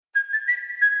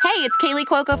Hey, it's Kaylee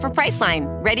Cuoco for Priceline.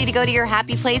 Ready to go to your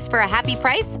happy place for a happy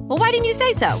price? Well, why didn't you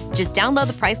say so? Just download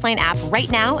the Priceline app right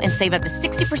now and save up to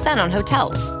 60% on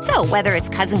hotels. So whether it's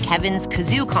Cousin Kevin's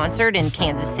Kazoo Concert in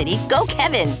Kansas City, go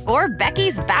Kevin, or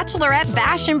Becky's Bachelorette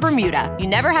Bash in Bermuda, you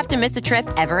never have to miss a trip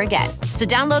ever again. So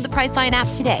download the Priceline app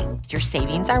today. Your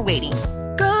savings are waiting.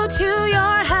 Go to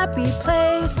your happy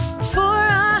place for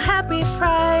a happy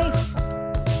price.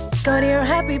 Go to your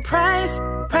happy price,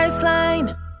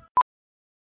 Priceline.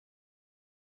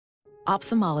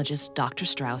 Ophthalmologist Dr.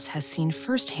 Strauss has seen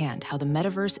firsthand how the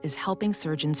metaverse is helping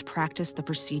surgeons practice the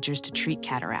procedures to treat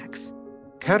cataracts.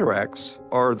 Cataracts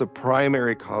are the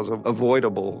primary cause of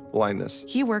avoidable blindness.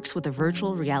 He works with a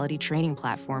virtual reality training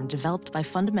platform developed by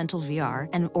Fundamental VR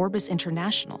and Orbis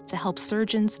International to help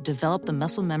surgeons develop the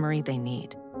muscle memory they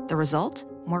need. The result?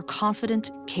 More confident,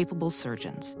 capable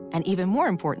surgeons. And even more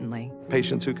importantly,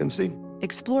 Patients who can see.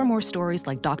 explore more stories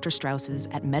like Dr. Strauss's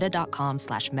at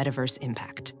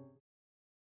meta.com/metaverseimpact.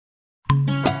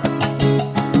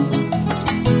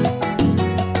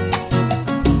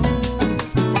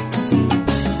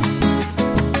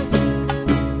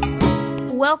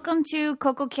 Welcome to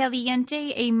Coco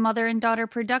Caliente, a mother and daughter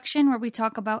production where we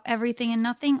talk about everything and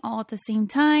nothing all at the same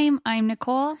time. I'm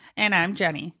Nicole. And I'm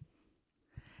Jenny.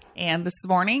 And this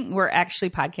morning, we're actually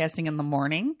podcasting in the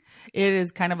morning. It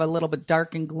is kind of a little bit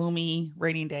dark and gloomy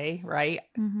rainy day, right?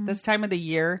 Mm-hmm. This time of the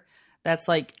year, that's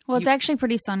like... Well, it's actually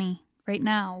pretty sunny right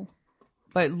now.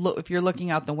 But look, if you're looking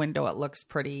out the window, it looks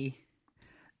pretty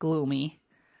gloomy.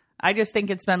 I just think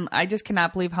it's been... I just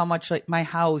cannot believe how much like my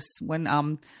house,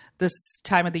 when this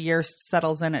time of the year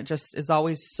settles in, it just is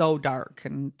always so dark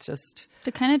and just...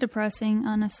 It's kind of depressing,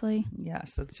 honestly.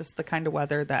 Yes, it's just the kind of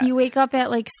weather that... You wake up at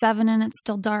like 7 and it's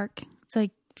still dark. It's like,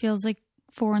 feels like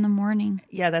 4 a.m.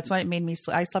 Yeah, that's why it made me...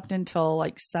 I slept until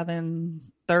like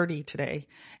 7:30 today,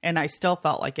 and I still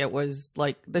felt like it was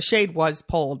like... The shade was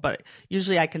pulled, but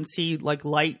usually I can see like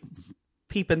light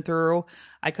peeping through.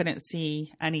 I couldn't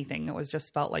see anything. It was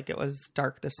just felt like it was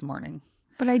dark this morning.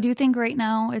 But I do think right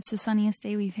now it's the sunniest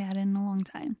day we've had in a long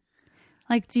time.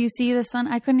 Like, do you see the sun?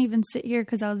 I couldn't even sit here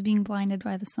because I was being blinded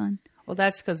by the sun. Well,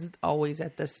 that's because it's always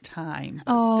at this time.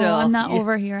 Oh, still, I'm not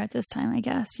over here at this time, I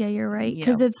guess. Yeah, you're right.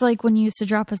 Because it's like when you used to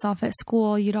drop us off at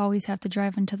school, you'd always have to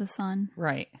drive into the sun.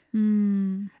 Right.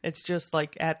 Mm. It's just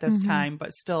like at this time,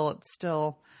 but still, it's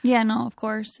still... Yeah, no, of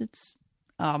course. It's...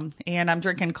 And I'm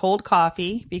drinking cold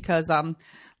coffee because,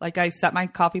 like I set my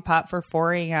coffee pot for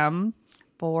 4 a.m.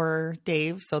 for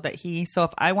Dave so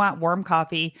if I want warm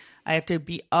coffee, I have to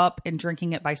be up and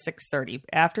drinking it by 6:30.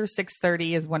 After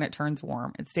 6:30 is when it turns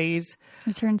warm. It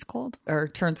turns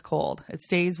cold. It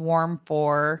stays warm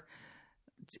for,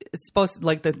 it's supposed to,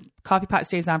 like the coffee pot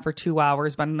stays on for 2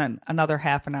 hours, but then another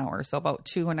half an hour. So about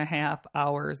 2.5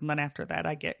 hours. And then after that,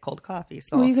 I get cold coffee.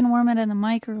 So well, you can warm it in the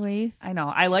microwave. I know.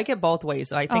 I like it both ways.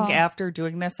 So I think after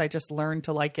doing this, I just learned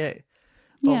to like it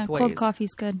both ways. Cold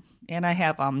coffee's good. And I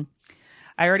have,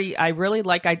 I really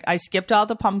like, I skipped all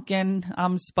the pumpkin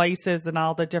spices and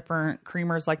all the different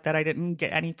creamers like that. I didn't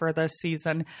get any for this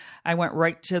season. I went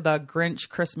right to the Grinch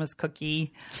Christmas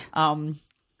cookie,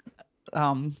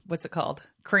 what's it called?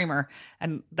 Creamer.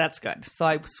 And that's good. So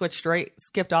I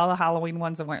skipped all the Halloween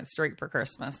ones and went straight for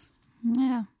Christmas.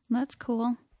 Yeah, that's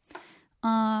cool.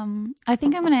 I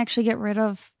think I'm going to actually get rid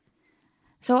of,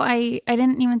 so I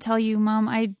didn't even tell you, Mom,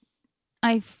 I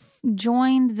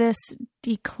joined this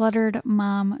decluttered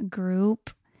mom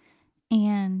group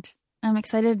and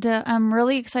I'm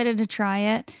really excited to try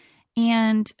it.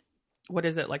 And what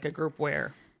is it, like a group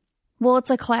where? Well,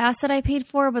 it's a class that I paid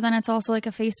for, but then it's also like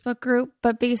a Facebook group.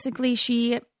 But basically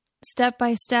she step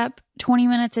by step, 20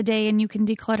 minutes a day, and you can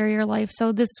declutter your life.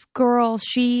 So this girl,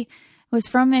 she was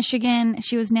from Michigan.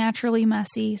 She was naturally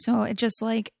messy. So it just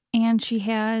like, and she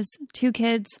has 2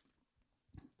 kids.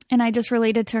 And I just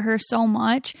related to her so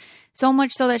much so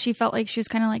that she felt like she was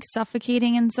kind of like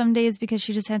suffocating in some days because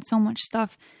she just had so much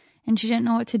stuff and she didn't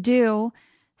know what to do.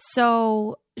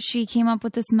 So she came up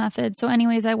with this method. So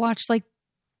anyways, I watched like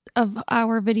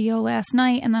our video last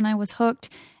night and then I was hooked.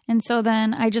 And so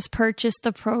then I just purchased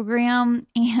the program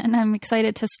and I'm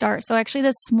excited to start. So actually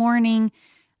this morning,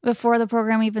 before the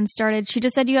program even started, she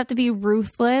just said you have to be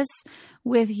ruthless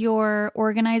with your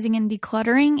organizing and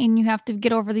decluttering and you have to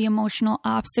get over the emotional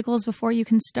obstacles before you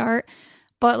can start.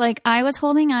 But like I was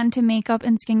holding on to makeup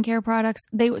and skincare products.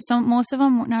 Most of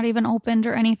them were not even opened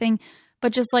or anything,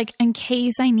 but just like in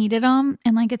case I needed them.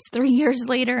 And like it's 3 years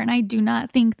later and I do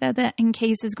not think that in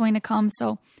case is going to come.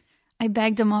 So I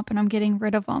bagged them up and I'm getting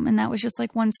rid of them. And that was just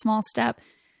like one small step.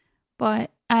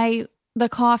 But the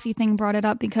coffee thing brought it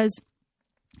up because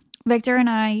Victor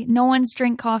and no one's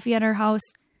drank coffee at our house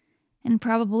in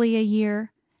probably a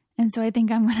year. And so I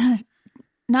think I'm going to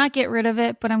not get rid of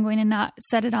it, but I'm going to not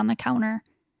set it on the counter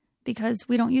because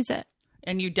we don't use it.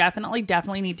 And you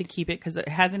definitely need to keep it because you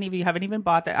haven't even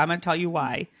bought that. I'm going to tell you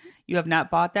why. You have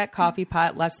not bought that coffee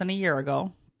pot less than a year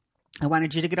ago. I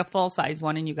wanted you to get a full size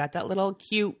one and you got that little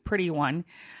cute, pretty one.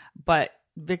 But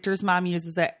Victor's mom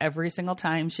uses it every single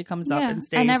time she comes up and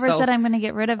stays. I never said I'm going to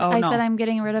get rid of it. I said I'm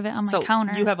getting rid of it on my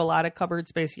counter. You have a lot of cupboard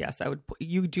space. Yes, I would.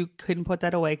 Couldn't put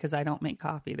that away because I don't make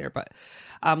coffee there. But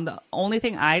the only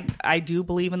thing I do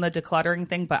believe in the decluttering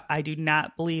thing, but I do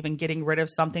not believe in getting rid of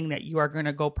something that you are going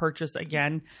to go purchase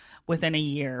again within a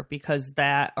year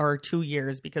or 2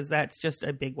 years, because that's just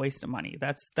a big waste of money.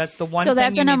 That's the one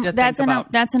thing you need to think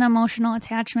about. That's an emotional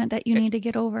attachment that you need to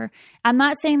get over. I'm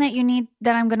not saying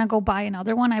that I'm going to go buy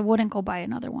another one. I wouldn't go buy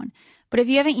another one. But if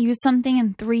you haven't used something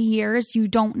in 3 years, you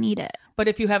don't need it. But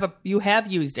if you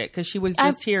have used it, because she was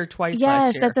just here twice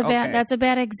last year. Yes, that's a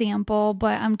bad example,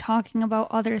 but I'm talking about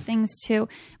other things too.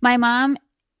 My mom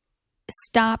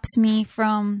stops me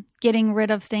from getting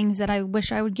rid of things that I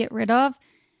wish I would get rid of,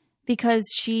 because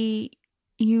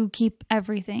you keep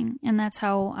everything, and that's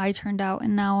how I turned out.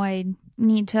 And now I'm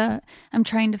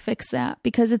trying to fix that,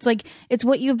 because it's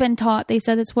what you've been taught. They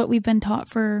said it's what we've been taught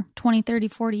for 20, 30,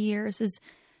 40 years is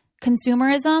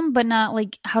consumerism, but not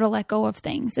like how to let go of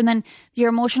things. And then your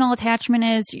emotional attachment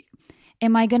is,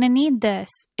 am I going to need this?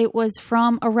 It was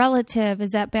from a relative.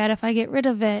 Is that bad if I get rid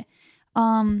of it?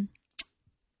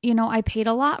 I paid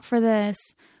a lot for this.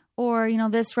 Or,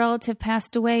 this relative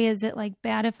passed away. Is it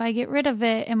bad if I get rid of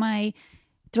it? Am I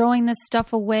throwing this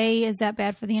stuff away? Is that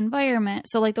bad for the environment?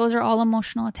 So those are all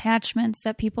emotional attachments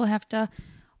that people have to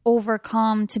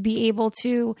overcome to be able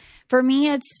to. For me,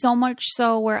 it's so much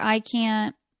so where I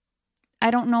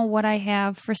don't know what I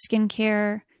have for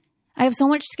skincare. I have so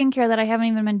much skincare that I haven't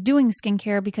even been doing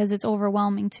skincare because it's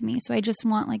overwhelming to me. So I just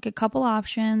want a couple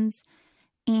options.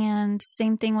 And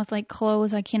same thing with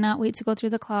clothes. I cannot wait to go through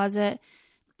the closet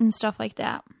and stuff like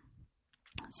that.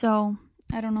 So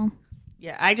I don't know.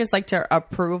 Yeah, I just like to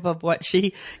approve of what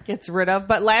she gets rid of.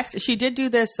 But she did do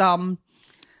this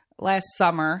last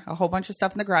summer, a whole bunch of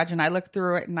stuff in the garage, and I looked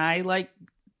through it, and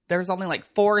there's only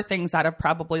 4 things out of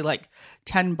probably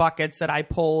 10 buckets that I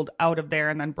pulled out of there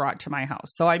and then brought to my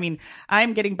house. So I mean,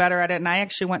 I'm getting better at it, and I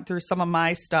actually went through some of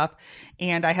my stuff,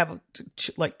 and I have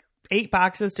 8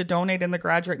 boxes to donate in the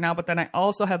garage right now. But then I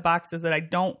also have boxes that I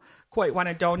don't quite want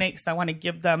to donate because I want to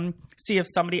give them, see if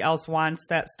somebody else wants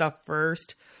that stuff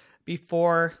first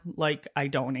before I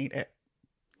donate it.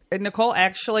 And Nicole,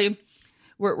 actually,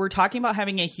 we're talking about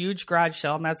having a huge garage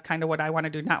sale, and that's kind of what I want to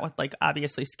do, not with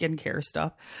obviously skincare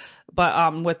stuff,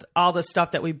 but with all the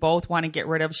stuff that we both want to get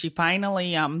rid of. She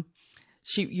finally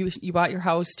you bought your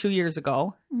house 2 years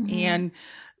ago, and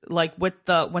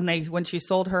when she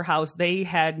sold her house, they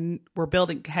had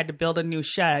to build a new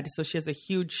shed. So she has a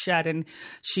huge shed, and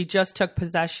she just took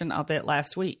possession of it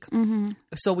last week. Mm-hmm.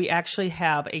 So we actually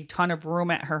have a ton of room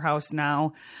at her house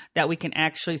now that we can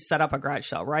actually set up a garage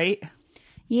sale, right?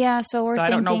 Yeah. So we're thinking I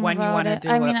don't know when you want to do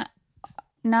it. I mean,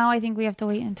 now I think we have to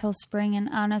wait until spring, and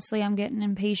honestly, I'm getting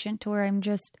impatient to where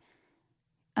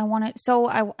I want it. So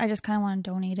I just kind of want to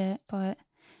donate it, but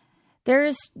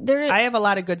I have a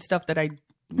lot of good stuff that I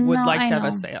would like to have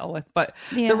a sale with, but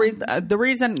the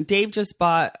reason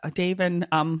Dave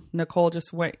and Nicole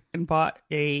just went and bought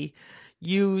a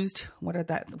used,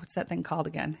 what's that thing called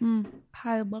again?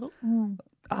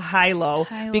 A high-low,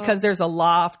 because there's a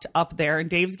loft up there, and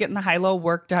Dave's getting the high-low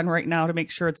work done right now to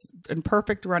make sure it's in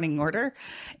perfect running order.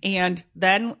 And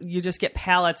then you just get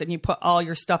pallets and you put all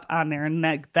your stuff on there,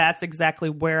 and that's exactly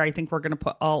where I think we're going to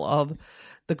put all of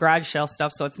the garage sale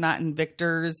stuff. So it's not in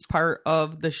Victor's part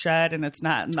of the shed, and it's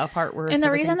not in the part where. And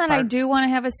the reason that I do want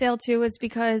to have a sale too is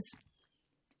because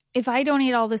if I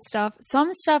donate all this stuff,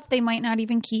 some stuff they might not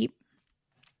even keep.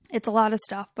 It's a lot of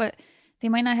stuff, but they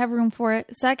might not have room for it.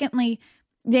 Secondly,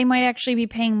 they might actually be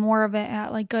paying more of it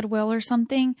at Goodwill or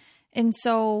something. And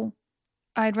so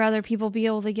I'd rather people be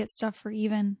able to get stuff for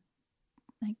even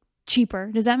cheaper.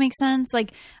 Does that make sense?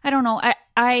 I don't know.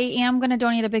 I am going to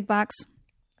donate a big box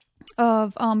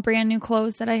of brand new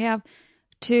clothes that I have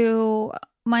to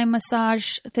my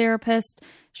massage therapist.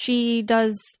 She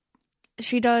does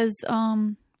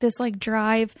this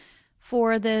drive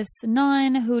for this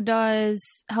nun who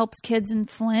helps kids in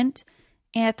Flint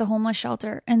at the homeless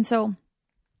shelter. And so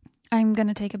I'm going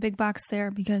to take a big box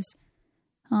there because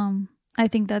I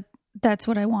think that's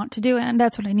what I want to do, and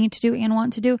that's what I need to do and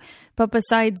want to do. But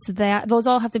besides that, those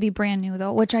all have to be brand new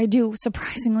though, which I do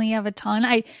surprisingly have a ton.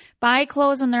 I buy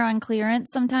clothes when they're on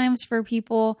clearance sometimes for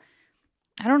people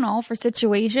I don't know, for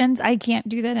situations. I can't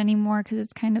do that anymore because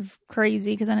it's kind of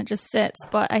crazy because then it just sits.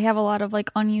 But I have a lot of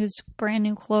like unused brand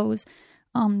new clothes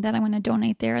that I'm going to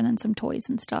donate there, and then some toys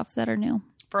and stuff that are new.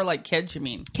 For like kids, you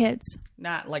mean? Kids.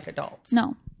 Not like adults.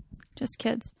 No, just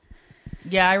kids.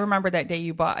 Yeah, I remember that day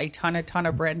you bought a ton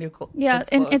of brand new clothes. Yeah,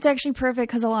 and it's actually perfect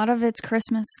because a lot of it's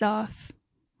Christmas stuff.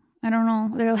 I don't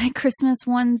know. They're like Christmas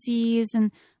onesies,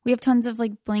 and we have tons of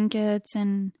like blankets,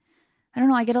 and I don't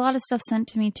know. I get a lot of stuff sent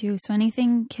to me too. So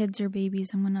anything kids or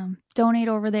babies, I'm going to donate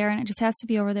over there, and it just has to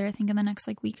be over there, I think, in the next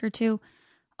like week or two.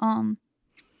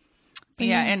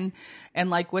 Yeah, and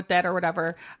like with that or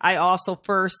whatever, I also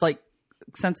first, like,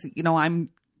 since, you know, I'm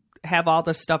have all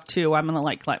this stuff too, I'm gonna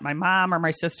like let my mom or my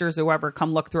sisters, whoever,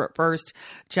 come look through it first.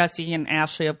 Jesse and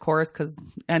Ashley, of course,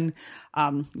 and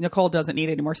Nicole doesn't need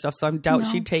any more stuff, so I doubt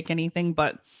she'd take anything,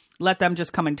 but let them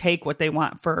just come and take what they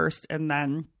want first, and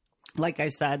then, like I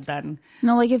said, then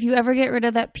like if you ever get rid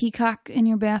of that peacock in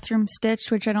your bathroom stitched,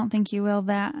 which I don't think you will,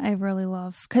 that I really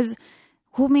love, because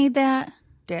who made that?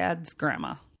 Dad's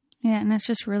grandma. Yeah, and it's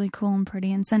just really cool and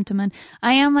pretty and sentiment.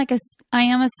 I am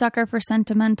a sucker for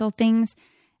sentimental things,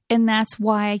 and that's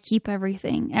why I keep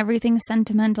everything. Everything's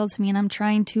sentimental to me, and I'm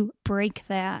trying to break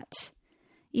that.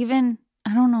 Even,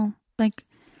 I don't know, like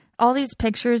all these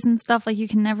pictures and stuff, like you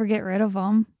can never get rid of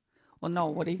them. Well, no,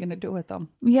 what are you going to do with them?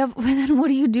 Yeah, but then what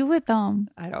do you do with them?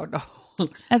 I don't know.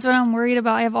 That's what I'm worried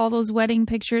about. I have all those wedding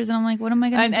pictures, and I'm like, what am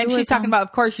I going to do with them? And she's talking about,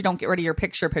 of course, you don't get rid of your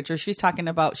pictures. She's talking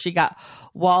about she got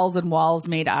walls and walls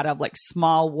made out of like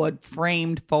small wood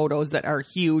framed photos that are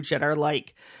huge, that are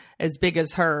like as big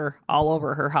as her, all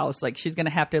over her house. Like she's going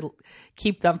to have to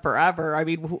keep them forever. I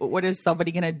mean, what is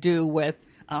somebody going to do with,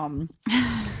 do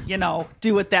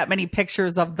with that many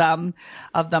pictures of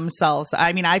themselves?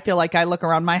 I mean, I feel like I look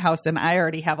around my house and I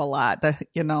already have a lot.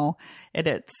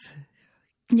 It's.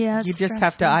 Yeah, you just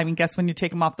have to, I mean, guess when you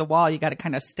take them off the wall, you got to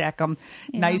kind of stack them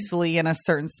nicely in a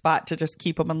certain spot to just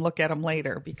keep them and look at them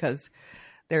later, because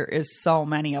there is so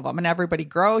many of them and everybody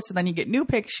grows. So then you get new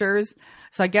pictures.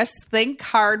 So I guess think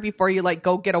hard before you like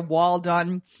go get a wall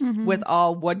done with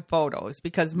all wood photos,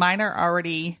 because mine are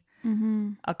already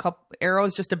a couple.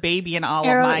 Arrow's just a baby in all of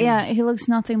mine. Yeah, he looks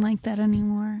nothing like that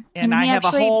anymore. And I have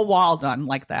a whole wall done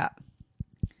like that.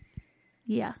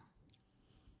 Yeah.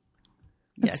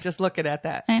 Yeah, just looking at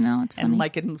that. I know, it's funny. And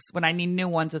like when I need new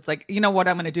ones, it's like, you know what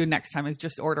I'm going to do next time is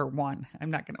just order one.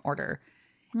 I'm not going to order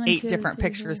 8 different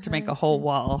pictures to make a whole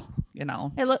wall,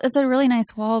 It's a really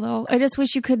nice wall, though. I just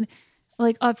wish you could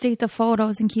like update the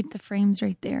photos and keep the frames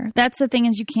right there. That's the thing,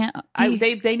 is you can't.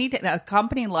 They need to, a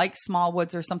company like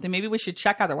Smallwoods or something. Maybe we should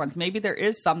check other ones. Maybe there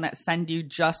is some that send you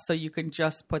just so you can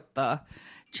just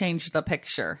change the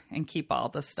picture and keep all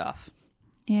the stuff.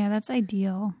 Yeah, that's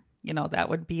ideal. That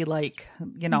would be like,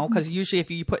 because usually if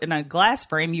you put in a glass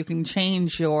frame, you can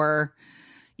change your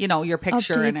picture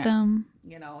update in it. Them.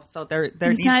 So there it's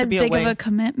needs not to as be big a way. of a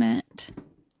commitment.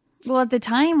 Well, at the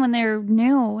time when they're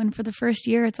new and for the first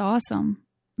year, it's awesome.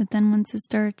 But then once it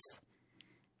starts,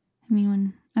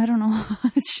 I don't know,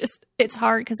 it's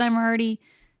hard because I'm already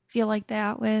feel like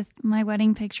that with my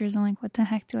wedding pictures. I'm like, what the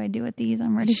heck do I do with these?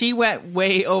 I'm ready. She went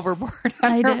way overboard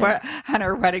on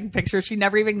her wedding picture. She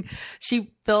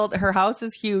filled, her house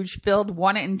is huge, filled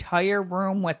one entire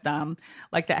room with them,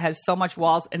 like that has so much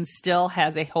walls, and still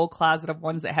has a whole closet of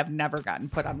ones that have never gotten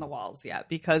put on the walls yet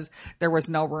because there was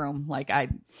no room.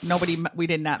 We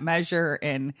did not measure,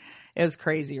 and it was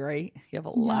crazy, right? You have a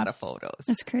lot of photos.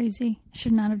 It's crazy. I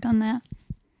should not have done that.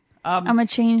 I'm a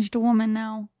changed woman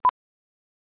now.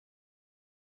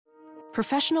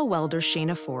 Professional welder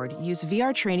Shayna Ford used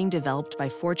VR training developed by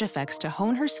ForgeFX to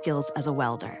hone her skills as a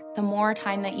welder. The more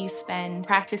time that you spend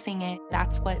practicing it,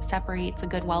 that's what separates a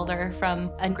good welder from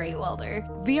a great welder.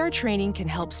 VR training can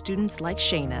help students like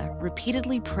Shayna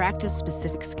repeatedly practice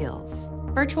specific skills.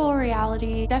 Virtual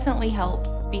reality definitely helps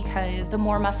because the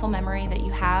more muscle memory that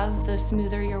you have, the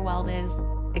smoother your weld is.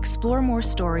 Explore more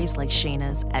stories like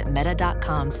Shayna's at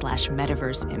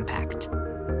meta.com/metaverseimpact.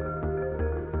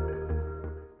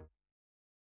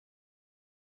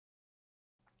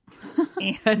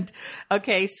 And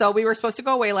okay, so we were supposed to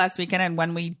go away last weekend, and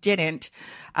when we didn't,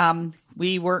 had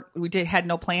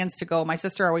no plans to go. My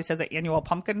sister always has an annual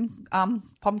pumpkin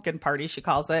party, she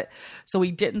calls it. So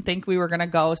we didn't think we were going to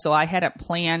go. So I hadn't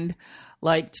planned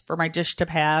like for my dish to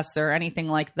pass or anything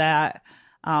like that,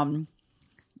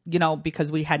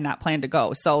 because we had not planned to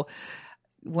go. So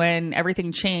when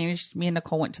everything changed, me and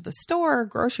Nicole went to the store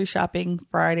grocery shopping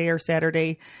Friday or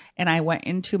Saturday, and I went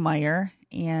into Meijer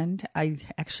and I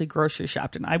actually grocery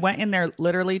shopped. And I went in there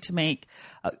literally to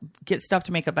get stuff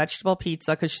to make a vegetable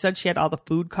pizza because she said she had all the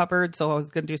food covered. So I was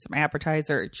going to do some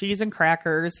appetizer, cheese and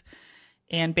crackers,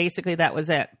 And basically that was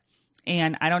it.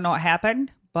 And I don't know what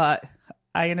happened, but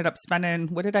I ended up spending,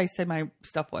 what did I say my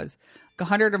stuff was?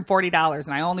 $140.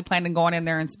 And I only planned on going in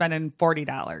there and spending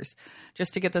 $40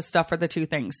 just to get the stuff for the two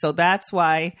things. So that's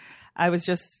why I was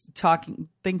just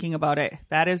thinking about it.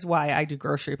 That is why I do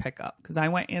grocery pickup, because I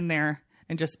went in there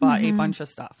and just bought a bunch of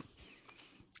stuff.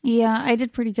 Yeah, I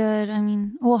did pretty good. I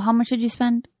mean, well, how much did you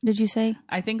spend? Did you say?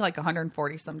 I think like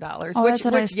 $140 some. Oh, that's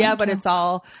what I spent, yeah, but too. it's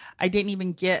all, I didn't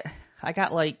even get, I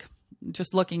got like,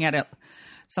 just looking at it,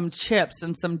 some chips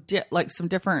and some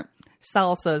different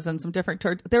salsas and some different,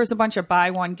 there was a bunch of buy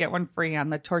one, get one free on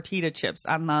the tortilla chips,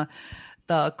 on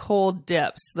the cold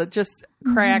dips, the just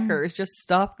crackers, just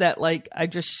stuff that like I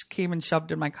just came and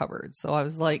shoved in my cupboard. So I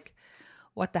was like,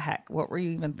 what the heck? What were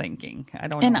you even thinking? I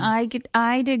don't know. And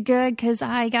I did good because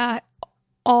I got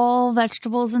all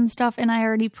vegetables and stuff, and I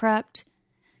already prepped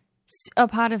a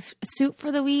pot of soup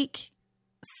for the week,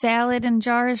 salad in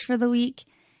jars for the week,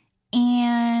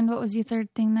 and what was the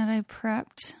third thing that I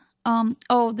prepped?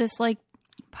 This like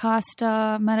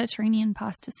pasta, Mediterranean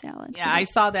pasta salad. Yeah, I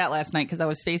saw that last night because I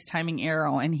was FaceTiming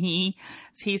Arrow, and he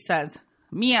says,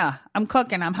 Mia, I'm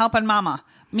cooking. I'm helping Mama.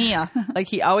 Mia. Like,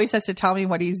 he always has to tell me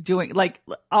what he's doing. Like,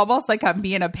 almost like I'm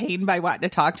being a pain by wanting to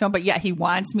talk to him. But yeah, he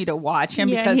wants me to watch him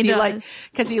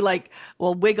because he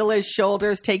will wiggle his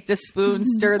shoulders, take the spoon,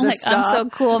 stir the stuff. I'm so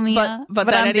cool, Mia.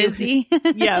 But I'm busy.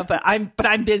 Yeah, but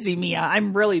I'm busy, Mia.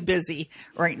 I'm really busy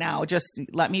right now. Just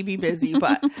let me be busy.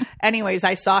 But anyways,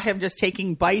 I saw him just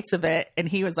taking bites of it, and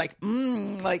he was like,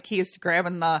 like he was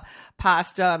grabbing the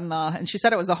pasta and she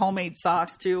said it was a homemade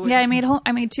sauce too. Yeah, I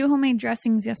made 2 homemade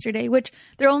dressings yesterday, which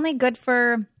they're only good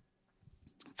for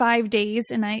 5 days,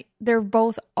 and they're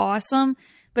both awesome.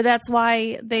 But that's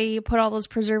why they put all those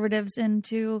preservatives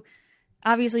into,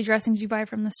 obviously, dressings you buy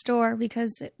from the store,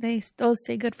 because those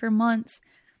stay good for months.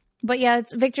 But yeah,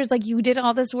 Victor's like, you did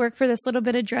all this work for this little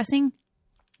bit of dressing,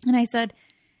 and I said,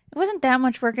 it wasn't that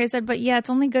much work. I said, but yeah, it's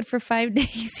only good for 5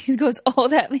 days. He goes, oh,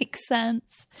 that makes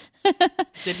sense.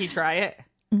 Did he try it?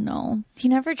 No, he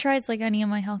never tries like any of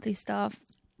my healthy stuff.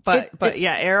 But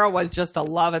yeah, Arrow was just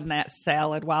loving that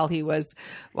salad while he was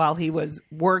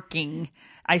working.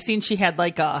 I seen she had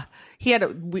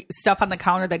stuff on the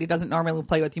counter that he doesn't normally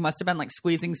play with. He must have been like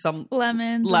squeezing some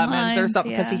lemons or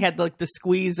something, because he had like the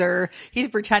squeezer. He's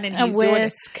pretending he's doing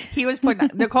it. He was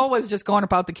putting Nicole was just going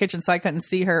about the kitchen, so I couldn't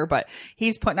see her, but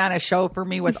he's putting on a show for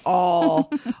me with all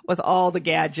the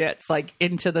gadgets like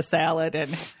into the salad,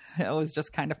 and it was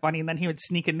just kind of funny. And then he would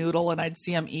sneak a noodle, and I'd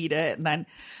see him eat it, and then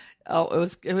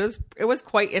it was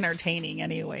quite entertaining.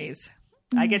 Anyways,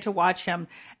 I get to watch him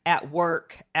at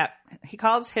work. He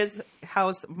calls his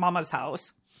house Mama's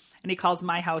house, and he calls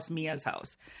my house Mia's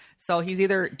house. So he's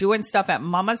either doing stuff at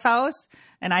Mama's house,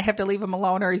 and I have to leave him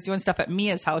alone, or he's doing stuff at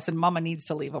Mia's house, and Mama needs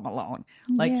to leave him alone.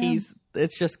 Like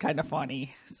it's just kind of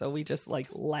funny. So we just like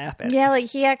laugh at it. Yeah, like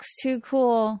he acts too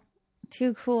cool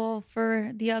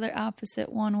for the other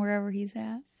opposite one wherever he's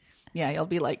at. Yeah, he'll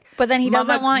be like, but then he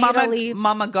doesn't want you to leave.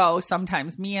 Mama, go.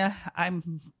 Sometimes, Mia,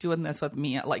 I'm doing this with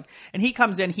Mia. Like, and he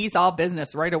comes in, he's all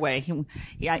business right away. He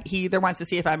either wants to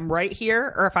see if I'm right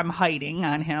here or if I'm hiding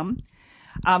on him.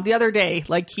 The other day,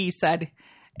 like he said,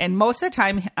 and most of the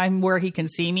time I'm where he can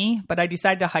see me, but I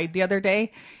decided to hide the other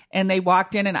day, and they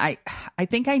walked in, and I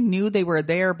think I knew they were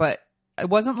there, but it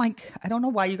wasn't like, I don't know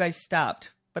why you guys stopped,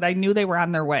 but I knew they were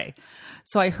on their way.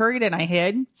 So I hurried and I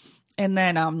hid, and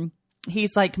then,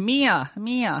 he's like, Mia.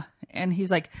 And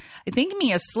he's like, I think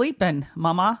Mia's sleeping,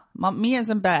 Mama. Mia's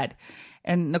in bed.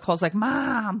 And Nicole's like,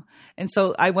 Mom. And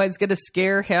so I was going to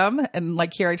scare him. And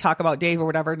like, here I talk about Dave or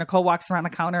whatever. Nicole walks around the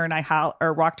counter, and I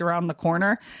walked around the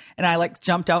corner, and I like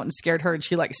jumped out and scared her, and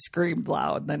she like screamed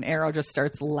loud. And then Arrow just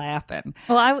starts laughing.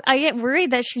 Well, I get worried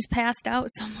that she's passed out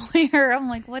somewhere. I'm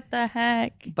like, what the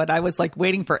heck? But I was like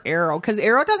waiting for Arrow, because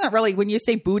Arrow doesn't really, when you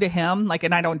say boo to him, like,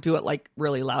 and I don't do it like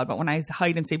really loud, but when I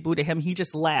hide and say boo to him, he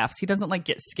just laughs. He doesn't like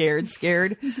get scared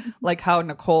like how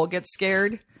Nicole gets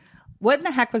scared. What in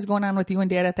the heck was going on with you and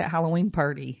Dad at that Halloween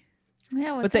party?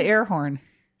 Yeah, with the air horn.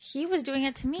 He was doing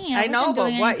it to me. I know,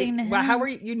 but what? How were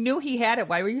you? You knew he had it.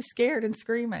 Why were you scared and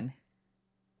screaming?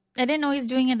 I didn't know he was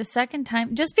doing it a second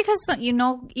time. Just because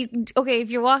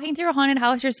if you're walking through a haunted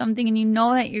house or something, and you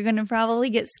know that you're going to probably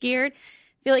get scared,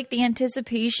 I feel like the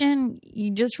anticipation,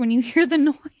 when you hear the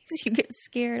noise, makes you get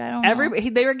scared. I don't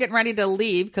know. They were getting ready to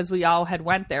leave because we all had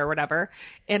went there or whatever.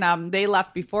 And they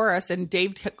left before us. And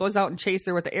Dave goes out and chases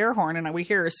her with the air horn. And we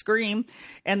hear her scream.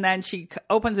 And then she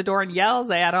opens the door and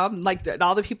yells at him. Like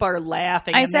all the people are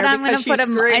laughing. I said, I'm going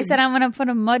to put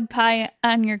a mud pie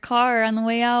on your car on the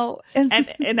way out.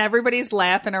 and everybody's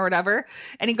laughing or whatever.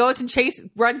 And he goes and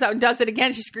runs out and does it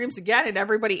again. She screams again. And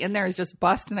everybody in there is just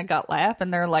busting a gut laugh.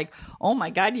 And they're like, oh my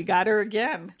God, you got her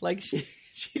again. Like she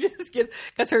just gets,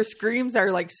 because her screams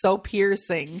are like so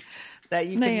piercing that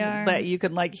you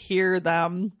can like hear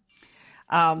them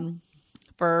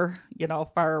far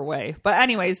away. But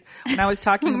anyways, when I was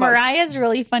talking about Mariah's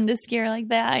really fun to scare like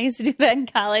that. I used to do that in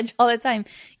college all the time.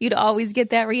 You'd always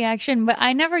get that reaction, but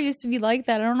I never used to be like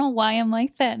that. I don't know why I'm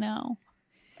like that now.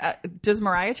 Does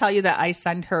Mariah tell you that I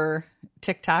send her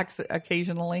TikToks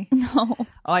occasionally? No.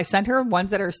 Oh, I send her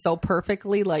ones that are so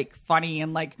perfectly like funny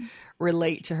and like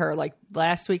relate to her. Like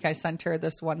last week I sent her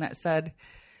this one that said,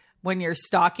 when you're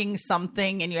stalking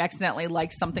something and you accidentally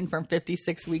like something from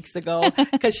 56 weeks ago,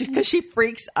 because she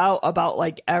freaks out about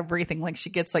like everything. Like she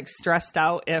gets like stressed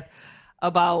out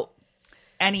about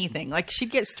anything. Like she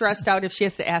gets stressed out if she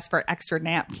has to ask for an extra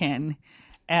napkin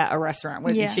at a restaurant,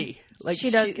 wouldn't she? Like she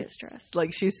does get stressed.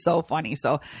 Like she's so funny.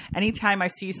 So anytime I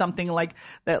see something like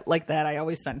that, I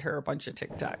always send her a bunch of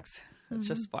TikToks. It's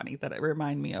just funny that it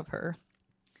remind me of her.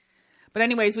 But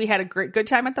anyways, we had a good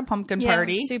time at the pumpkin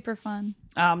party. Super fun.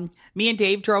 Me and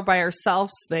Dave drove by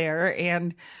ourselves there,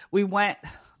 and we went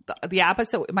the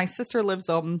opposite. My sister lives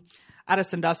out of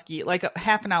Sandusky, like a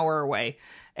half an hour away.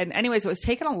 And anyways, it was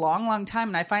taking a long, long time.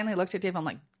 And I finally looked at Dave. I'm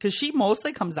like, because she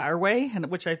mostly comes our way, and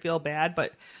which I feel bad,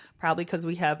 but probably because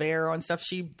we have Arrow and stuff.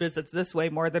 She visits this way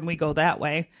more than we go that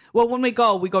way. Well, when we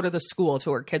go to the school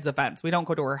to her kids' events. We don't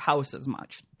go to her house as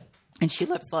much. And she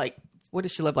lives what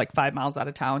does she live, like 5 miles out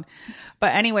of town?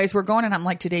 But anyways, we're going, and I'm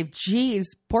like to Dave,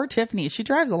 geez, poor Tiffany. She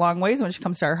drives a long ways when she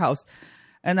comes to our house.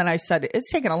 And then I said, it's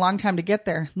taken a long time to get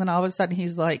there. And then all of a sudden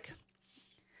he's like,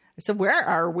 I said, where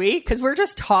are we? Because we're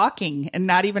just talking and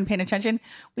not even paying attention.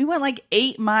 We went like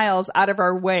 8 miles out of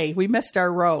our way. We missed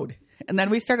our road. And then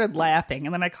we started laughing.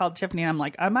 And then I called Tiffany and I'm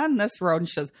like, I'm on this road. And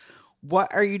she says,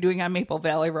 what are you doing on Maple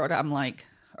Valley Road? I'm like,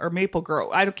 or Maple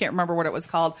Grove. I can't remember what it was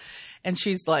called. And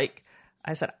she's like,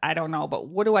 I said, I don't know, but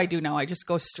what do I do now? I just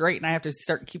go straight and I have to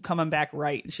keep coming back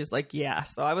right. And she's like, yeah.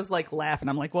 So I was like laughing.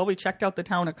 I'm like, well, we checked out the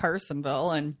town of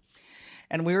Carsonville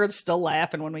and we were still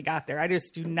laughing when we got there. I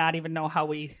just do not even know how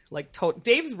we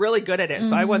Dave's really good at it.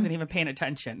 So I wasn't even paying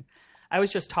attention. I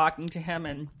was just talking to him,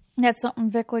 and that's something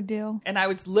Vic would do. And I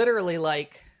was literally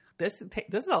like, this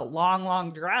is a long,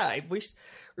 long drive. We're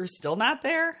still not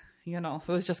there. It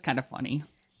was just kind of funny.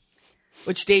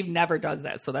 Which Dave never does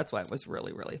that, so that's why it was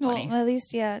really, really funny. Well, at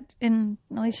least, and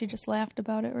at least you just laughed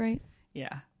about it, right?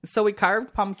 Yeah. So we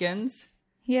carved pumpkins.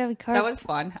 Yeah, we carved. That was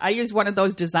fun. I used one of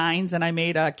those designs, and I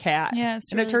made a cat. Yeah,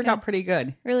 and it turned out pretty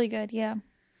good. Really good, yeah.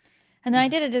 And then I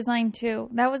did a design, too.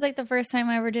 That was like the first time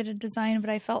I ever did a design, but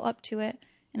I felt up to it.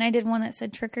 And I did one that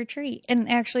said trick or treat.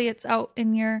 And actually, it's out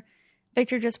in your...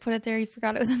 Victor just put it there. He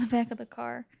forgot it was in the back of the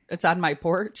car. It's on my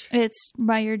porch? It's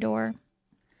by your door.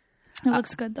 It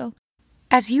looks good, though.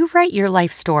 As you write your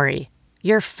life story,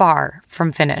 you're far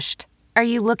from finished. Are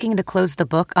you looking to close the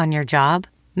book on your job?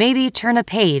 Maybe turn a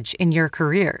page in your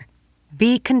career?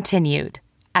 Be continued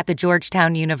at the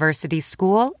Georgetown University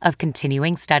School of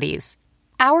Continuing Studies.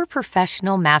 Our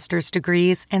professional master's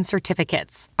degrees and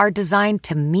certificates are designed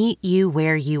to meet you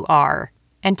where you are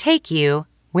and take you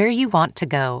where you want to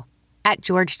go. At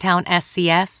Georgetown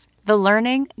SCS, the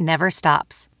learning never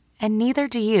stops, and neither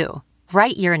do you.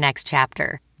 Write your next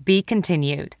chapter. Be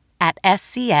continued at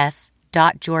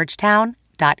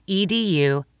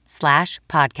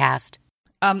scs.georgetown.edu/podcast.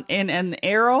 And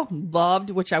Arrow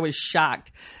loved, which I was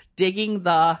shocked, digging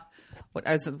what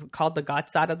is it called, the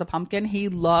guts out of the pumpkin. He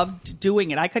loved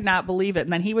doing it. I could not believe it.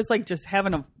 And then he was like just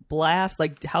having a blast,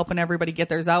 like helping everybody get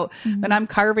theirs out. Mm-hmm. Then I'm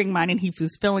carving mine, and he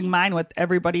was filling mine with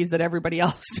everybody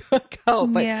else took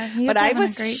out. But, yeah, but I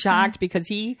was shocked because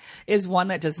he is one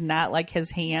that does not like his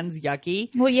hands yucky.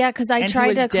 Well, yeah, because I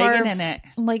tried to carve in it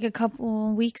like a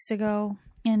couple weeks ago,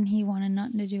 and he wanted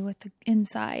nothing to do with the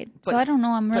inside. So I don't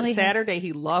know. But Saturday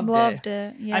he loved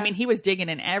it. Yeah. I mean, he was digging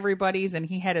in everybody's, and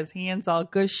he had his hands all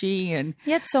gushy, and he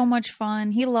had so much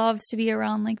fun. He loves to be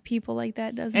around like people like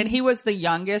that, doesn't he? And he was the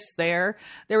youngest there.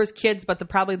 There was kids, but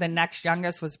probably the next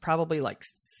youngest was probably like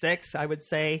 6, I would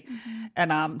say. Mm-hmm.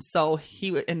 And so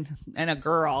he and a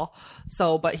girl.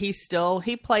 So, but he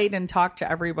played and talked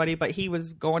to everybody, but he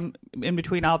was going in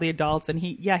between all the adults, and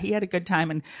he had a good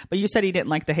time. But you said he didn't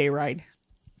like the hayride.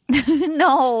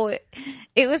 No,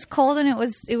 it was cold and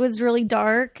it was really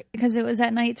dark because it was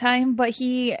at nighttime, but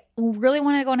he really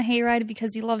wanted to go on a hayride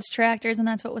because he loves tractors and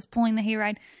that's what was pulling the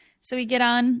hayride. So we get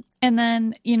on and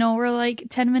then, we're like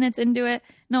 10 minutes into it.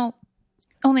 No,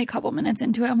 only a couple minutes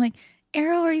into it. I'm like,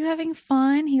 Arrow, are you having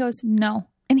fun? He goes, no.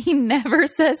 And he never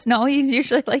says no. He's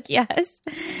usually like, yes.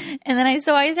 And then I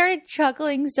started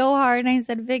chuckling so hard and I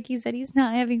said, Vic, he said he's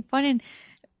not having fun. And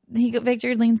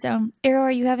Victor leans down. Arrow,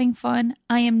 are you having fun?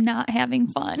 I am not having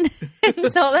fun.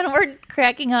 And so then we're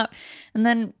cracking up. And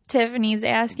then Tiffany's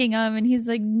asking him and he's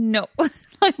like, no.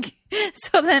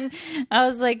 So then I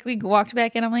was like, we walked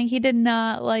back and I'm like, he did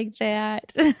not like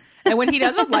that. And when he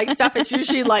doesn't like stuff, it's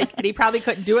usually like, and he probably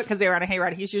couldn't do it because they were on a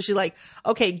hayride. He's usually like,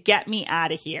 okay, get me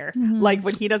out of here. Mm-hmm. Like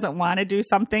when he doesn't want to do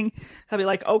something, he'll be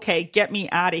like, okay, get me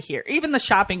out of here. Even the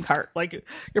shopping cart, like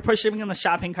you're pushing him in the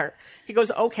shopping cart. He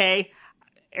goes, okay,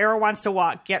 Arrow wants to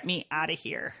walk. Get me out of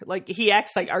here. Like he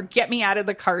acts like, or get me out of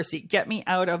the car seat. Get me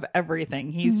out of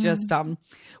everything. He's just,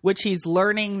 which he's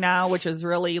learning now, which is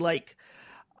really like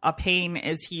a pain,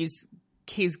 is he's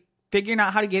figuring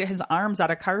out how to get his arms out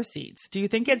of car seats. Do you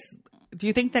think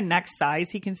the next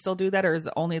size he can still do that, or is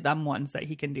it only them ones that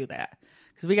he can do that?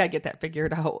 Because we got to get that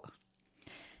figured out.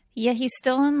 Yeah, he's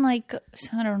still in like,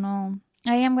 I don't know.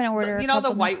 I am going to order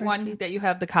the white one that you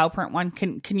have, the cow print one.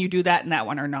 Can you do that in that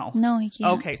one or no? No, he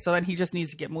can't. Okay, so then he just needs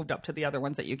to get moved up to the other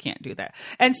ones that you can't do that.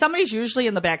 And somebody's usually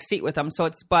in the back seat with him,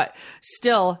 but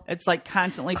still, it's like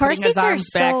constantly putting his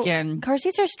arms back in. Car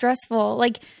seats are stressful.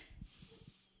 Like,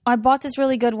 I bought this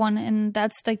really good one, and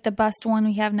that's like the best one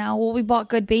we have now. Well, we bought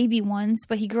good baby ones,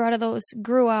 but he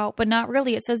grew out, but not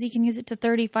really. It says he can use it to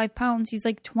 35 pounds. He's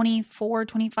like 24,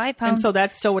 25 pounds. And so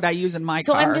that's still what I use in my car.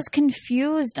 So I'm just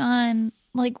confused on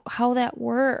like how that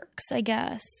works, I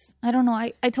guess. I don't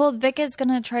know. I told Vic is going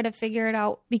to try to figure it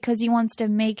out because he wants to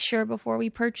make sure before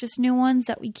we purchase new ones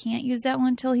that we can't use that one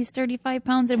until he's 35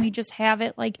 pounds and we just have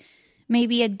it like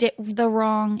maybe the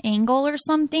wrong angle or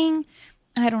something.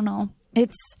 I don't know.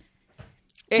 It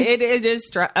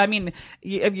is. I mean,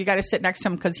 you got to sit next to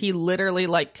him because he literally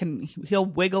like he'll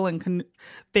wiggle and can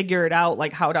figure it out,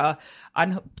 like how to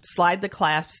slide the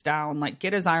clasps down, like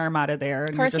get his arm out of there.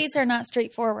 And car seats are not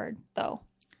straightforward, though.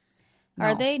 No.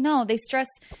 Are they? No, they stress.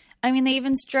 I mean,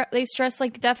 they stress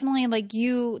like definitely like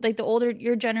the older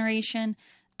your generation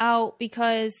out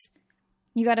because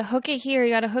you got to hook it here,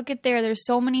 you got to hook it there. There's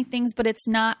so many things, but it's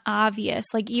not obvious.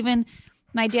 Like even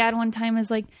my dad one time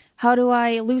is like, how do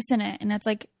I loosen it? And it's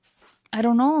like, I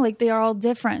don't know. Like they are all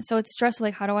different. So it's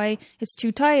stressful. Like it's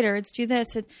too tight or it's too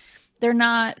this. They're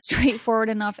not straightforward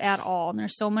enough at all. And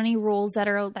there's so many rules that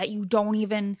are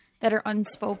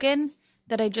unspoken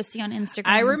that I just see on Instagram.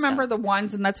 I remember the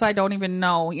ones, and that's why I don't even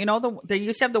know. They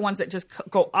used to have the ones that just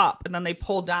go up and then they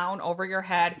pull down over your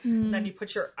head and then you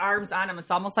put your arms on them. It's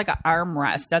almost like an arm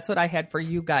rest. That's what I had for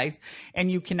you guys.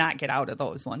 And you cannot get out of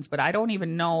those ones. But I don't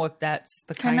even know if that's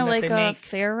the kind that like they make. Kind of like a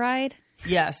fair ride?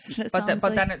 Yes. But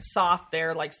then it's soft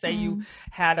there. Like say you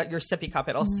had your sippy cup,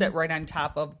 it'll sit right on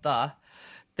top of the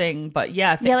thing. But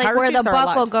like where the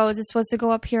buckle goes, it's supposed to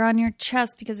go up here on your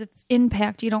chest because of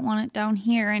impact. You don't want it down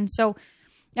here. And so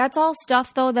that's all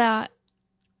stuff though that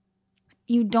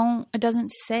it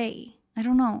doesn't say. I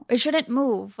don't know. It shouldn't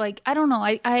move. Like, I don't know.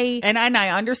 And I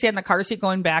understand the car seat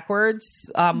going backwards.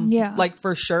 Like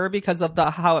for sure because of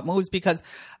how it moves, because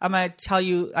I'm going to tell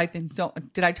you,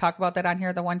 did I talk about that on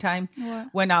here the one time? What?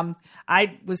 When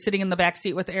I was sitting in the back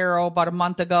seat with Arrow about a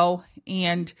month ago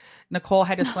and Nicole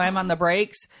had to slam on the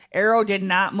brakes. Arrow did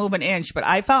not move an inch, but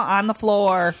I fell on the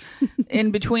floor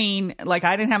in between. Like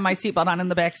I didn't have my seatbelt on in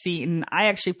the back seat, and I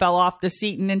actually fell off the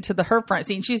seat and into her front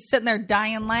seat. And she's sitting there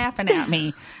dying laughing at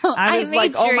me. I was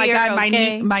like, "Oh my god,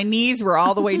 my knees were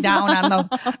all the way down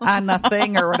on the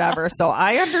thing or whatever." So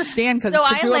I understand because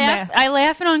I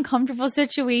laugh in uncomfortable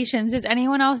situations. Does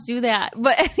anyone else do that?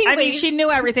 But anyways, I mean, she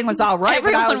knew everything was all right.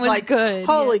 Everyone but I was like, good.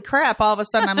 Holy crap! All of a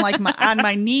sudden, I'm like on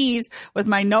my knees with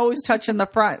my nose touching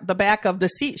the back of the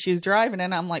seat she's driving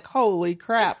in. I'm like, holy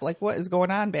crap, like what is going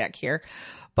on back here?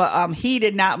 But he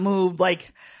did not move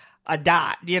like a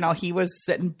dot. He was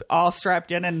sitting all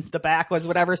strapped in and the back was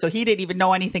whatever, so he didn't even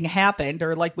know anything happened,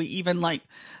 or like we even like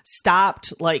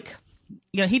stopped, like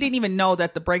he didn't even know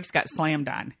that the brakes got slammed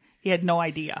on. He had no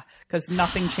idea because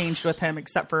nothing changed with him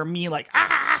except for me like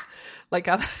like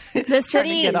I'm the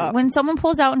city when someone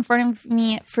pulls out in front of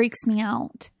me, it freaks me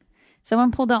out.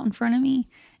 Someone pulled out in front of me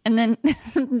and then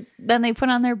then they put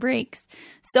on their brakes.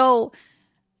 So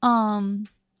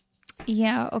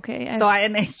yeah, okay. So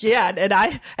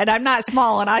and I'm not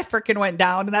small, and I freaking went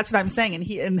down, and that's what I'm saying.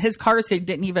 And his car seat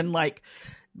didn't even like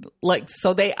like,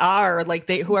 so they are like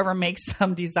whoever makes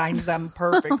them designs them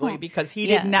perfectly because he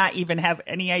did not even have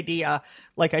any idea,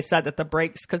 like I said, that the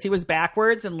brakes, because he was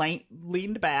backwards and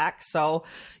leaned back. So,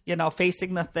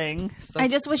 facing the thing. So I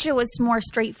just wish it was more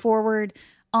straightforward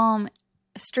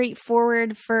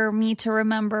for me to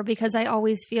remember, because I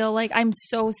always feel like I'm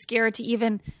so scared to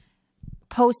even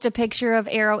post a picture of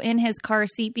Arrow in his car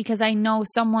seat, because I know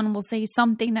someone will say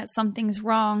something that something's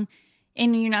wrong.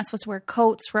 And you're not supposed to wear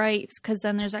coats, right? Because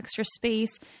then there's extra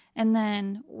space. And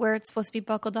then where it's supposed to be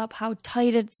buckled up, how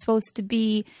tight it's supposed to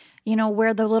be,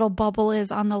 where the little bubble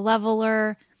is on the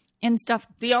leveler and stuff.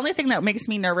 The only thing that makes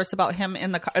me nervous about him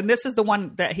in the car, and this is the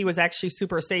one that he was actually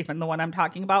super safe, and the one I'm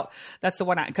talking about, that's the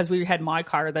one, because we had my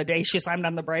car the day she slammed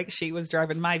on the brakes. She was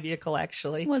driving my vehicle,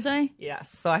 actually. Was I?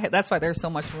 Yes. So that's why there's so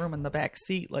much room in the back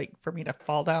seat, like for me to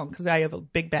fall down, because I have a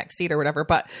big back seat or whatever.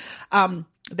 But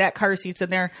that car seat's in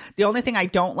there. The only thing I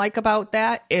don't like about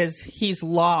that is he's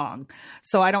long.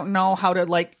 So I don't know how to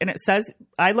and it says,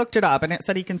 I looked it up and it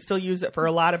said he can still use it for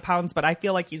a lot of pounds, but I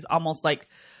feel like he's almost like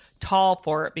tall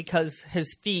for it because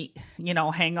his feet,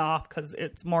 hang off, because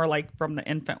it's more like from the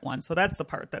infant one. So that's the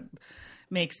part that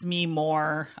makes me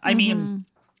more, I mean,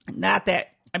 not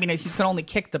that, he's going to only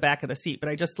kick the back of the seat, but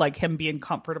I just like him being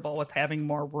comfortable with having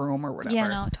more room or whatever. Yeah,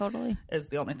 no, totally. Is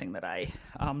the only thing that I,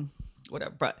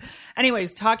 whatever. But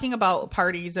anyways, talking about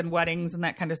parties and weddings and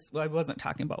that kind of, well, I wasn't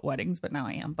talking about weddings, but now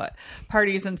I am, but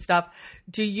parties and stuff.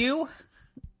 Do you,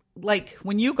 like,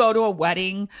 when you go to a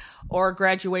wedding or a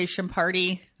graduation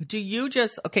party, do you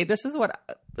just, okay, this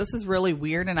is really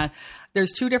weird. And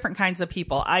there's two different kinds of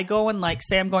people. I go and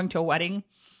say I'm going to a wedding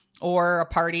or a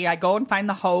party. I go and find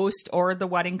the host or the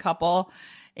wedding couple,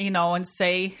 and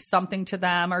say something to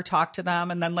them or talk to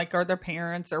them, and then or their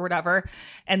parents or whatever.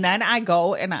 And then I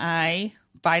go and I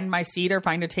find my seat or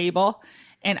find a table.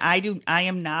 And I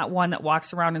am not one that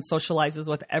walks around and socializes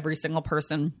with every single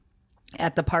person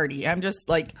at the party. I'm just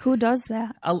who does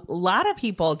that? A lot of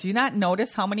people. Do you not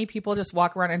notice how many people just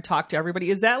walk around and talk to everybody?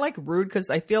 Is that rude? Because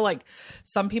I feel like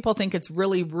some people think it's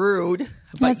really rude.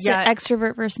 But that's an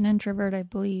extrovert versus an introvert, I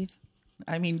believe.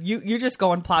 You just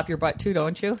go and plop your butt too,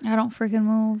 don't you? I don't freaking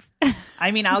move.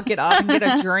 I'll get up and get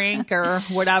a drink or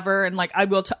whatever. And I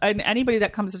will, and anybody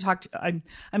that comes to talk to,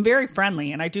 I'm very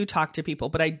friendly and I do talk to people,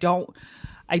 but I don't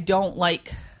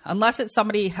unless it's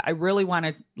somebody I really want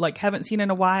to haven't seen in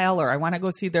a while, or I want to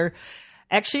go see their,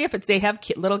 actually, if they have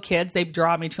little kids, they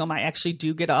draw me to them. I actually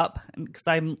do get up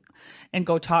and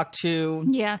go talk to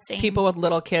people with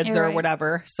little kids. You're or right.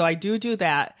 Whatever. So I do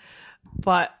that.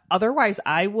 But otherwise,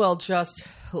 I will just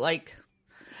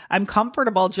I'm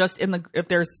comfortable just if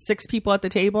there's 6 people at the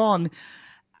table, and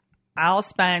I'll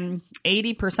spend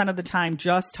 80% of the time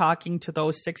just talking to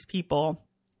those 6 people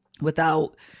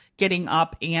without getting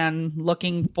up and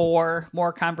looking for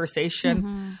more conversation.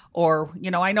 Mm-hmm. Or,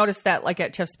 I noticed that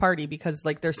at Tiff's party, because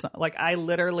there's I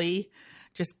literally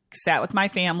just sat with my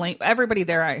family, everybody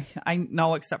there I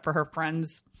know except for her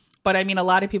friends. But a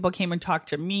lot of people came and talked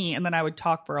to me, and then I would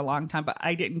talk for a long time, but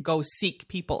I didn't go seek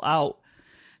people out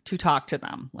to talk to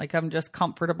them. I'm just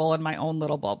comfortable in my own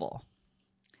little bubble.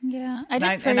 Yeah.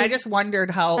 I just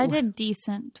wondered how I did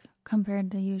decent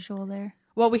compared to usual there.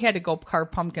 Well, we had to go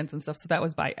carve pumpkins and stuff. So that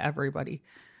was by everybody.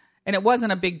 And it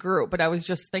wasn't a big group, but I was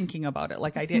just thinking about it.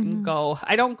 I didn't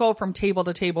I don't go from table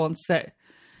to table and sit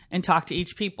and talk to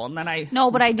each people. And then I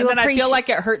feel like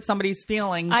it hurts somebody's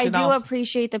feelings. I do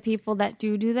appreciate the people that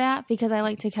do that, because I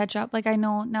like to catch up. I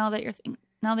know now that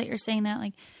you're saying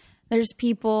that, there's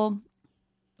people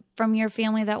from your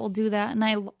family that will do that. And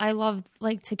I love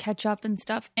to catch up and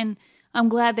stuff. And I'm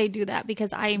glad they do that,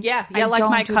 because I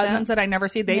my cousins that I never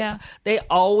see, they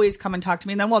always come and talk to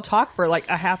me, and then we'll talk for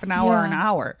a half an hour or an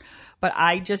hour. But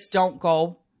I just don't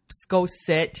go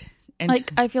sit and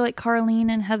I feel like Carlene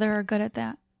and Heather are good at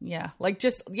that. Yeah.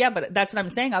 But that's what I'm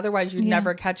saying. Otherwise you'd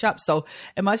never catch up. So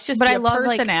it must just be a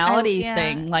personality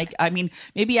thing.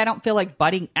 Maybe I don't feel like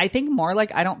butting. I think more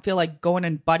I don't feel like going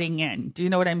and butting in. Do you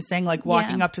know what I'm saying?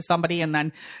 Walking up to somebody and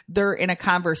then they're in a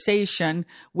conversation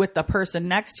with the person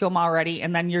next to them already.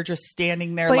 And then you're just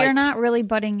standing there. But you're not really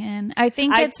butting in. I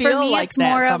think it's for me, it's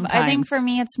more of, I think for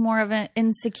me, it's more of an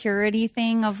insecurity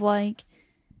thing of I'm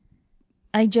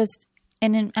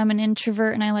an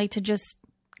introvert and I like to just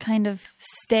kind of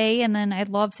stay, and then I'd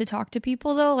love to talk to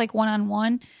people though,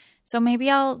 one-on-one. So maybe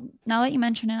now that you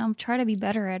mention it, I'll try to be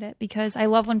better at it, because I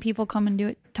love when people come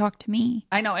and talk to me.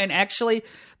 I know. And actually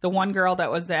the one girl that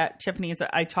was at Tiffany's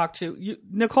that I talked to,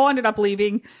 Nicole ended up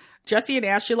leaving. Jesse and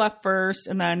Ashley left first,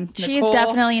 and then Nicole. She's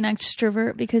definitely an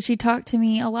extrovert, because she talked to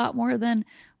me a lot more than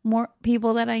more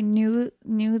people that I knew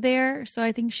there. So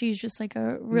I think she's just like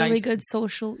a really Nice. good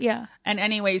social. Yeah. And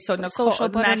anyway, so Social Nicole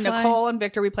butterfly. and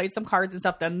Victor, we played some cards and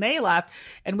stuff. Then they left,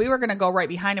 and we were going to go right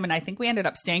behind him. And I think we ended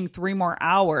up staying 3 more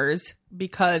hours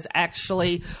because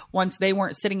actually, once they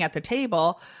weren't sitting at the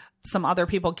table, some other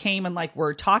people came and like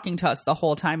were talking to us the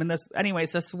whole time. And this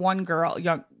one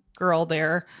young girl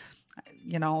there,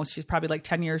 you know, she's probably like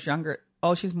 10 years younger.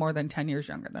 Oh, she's more than 10 years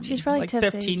younger than me. She's probably like Tiff's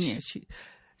 15 age. years.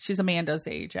 She's Amanda's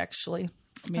age, actually.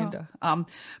 Amanda.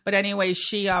 But anyway,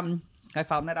 I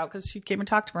found that out because she came and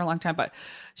talked to me for a long time, but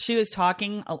she was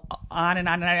talking on and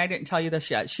on, and I didn't tell you this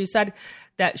yet. She said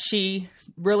that she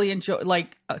really enjoyed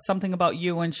something about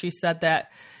you, and she said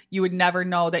that you would never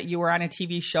know that you were on a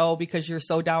TV show because you're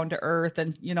so down to earth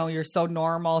and, you know, you're so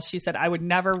normal. She said, I would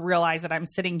never realize that I'm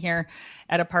sitting here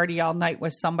at a party all night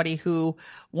with somebody who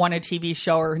won a TV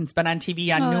show or has been on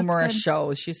TV on numerous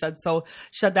shows. She said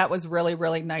that was really,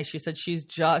 really nice. She said, she's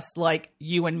just like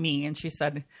you and me. And she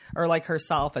said, or like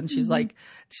herself. And she's like,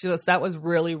 that was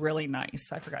really, really nice.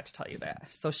 I forgot to tell you that.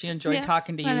 So she enjoyed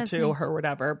talking to you too, nice. Or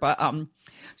whatever. But,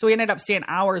 so we ended up staying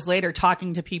hours later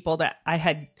talking to people that I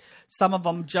had, some of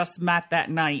them just met that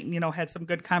night, you know, had some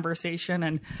good conversation.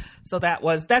 And so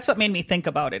that's what made me think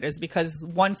about it, is because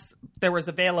once there was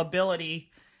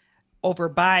availability over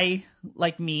by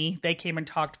like me, they came and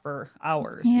talked for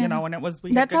hours, you know, and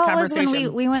we had good conversation. It was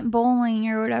when we went bowling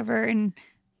or whatever. And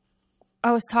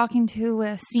I was talking to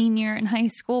a senior in high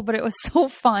school, but it was so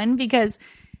fun because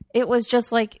it was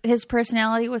just like his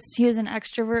personality he was an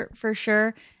extrovert for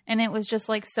sure. And it was just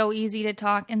like so easy to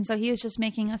talk. And so he was just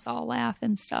making us all laugh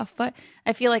and stuff. But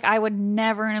I feel like I would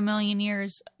never in a million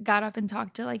years got up and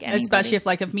talked to like anybody. Especially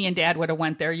if me and Dad would have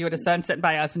went there, you would have sitting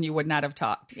by us and you would not have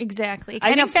talked. Exactly.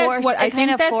 I think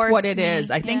that's what it is.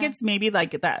 I think it's maybe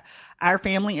like that. Our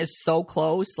family is so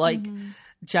close. Like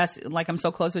I'm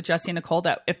so close with Jesse and Nicole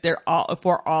that if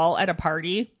we're all at a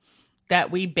party,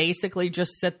 that we basically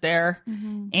just sit there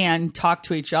and talk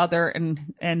to each other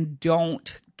and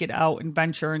don't get out and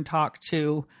venture and talk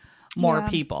to more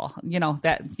people.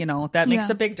 That makes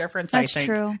a big difference. That's I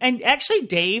think. True. And actually,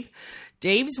 Dave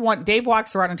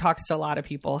walks around and talks to a lot of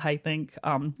people. I think.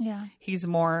 He's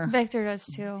more. Victor does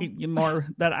too. More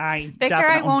than I. Victor,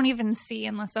 definitely. I won't even see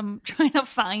unless I'm trying to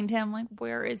find him. Like,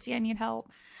 where is he? I need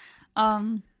help.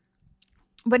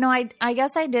 But no, I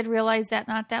guess I did realize that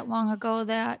not that long ago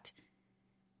that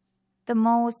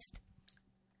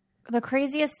the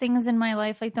craziest things in my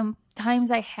life, like the times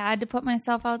I had to put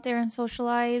myself out there and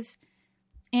socialize,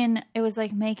 and it was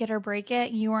like make it or break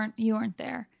it. You weren't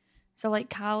there. So like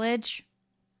college,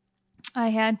 I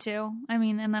had to. I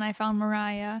mean, and then I found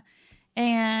Mariah,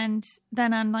 and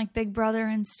then on like Big Brother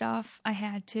and stuff, I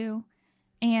had to,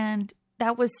 and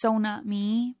that was so not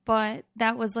me. But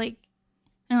that was like,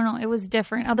 I don't know, it was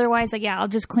different. Otherwise, like I'll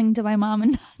just cling to my mom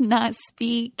and not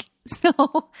speak.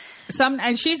 So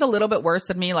and she's a little bit worse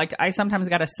than me. Like I sometimes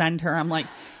got to send her. I'm like,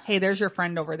 hey, there's your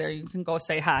friend over there. You can go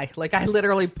say hi. Like I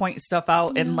literally point stuff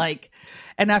out and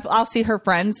I'll see her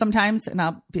friends sometimes and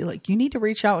I'll be like, you need to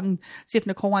reach out and see if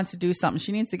Nicole wants to do something.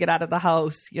 She needs to get out of the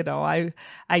house. You know,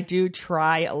 I do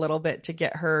try a little bit to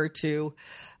get her to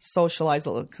socialize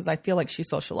a little because I feel like she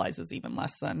socializes even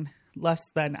less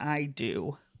than I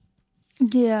do.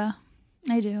 Yeah,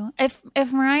 I do. If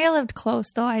Mariah lived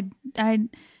close though, I'd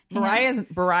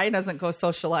Mariah doesn't go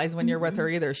socialize when you're with her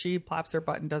either. She plops her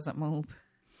butt and doesn't move.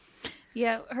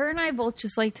 Yeah, her and I both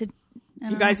just like to.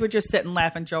 You guys would just sit and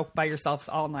laugh and joke by yourselves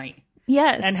all night.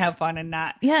 Yes, and have fun and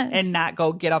not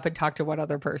go get up and talk to one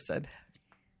other person.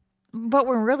 But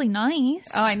we're really nice.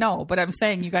 Oh, I know, but I'm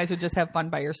saying you guys would just have fun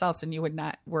by yourselves and you would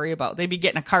not worry about. They'd be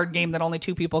getting a card game that only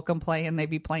 2 people can play and they'd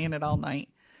be playing it all night.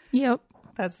 Yep,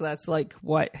 that's like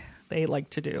what they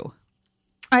like to do.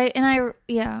 I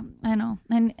know.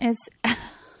 And it's,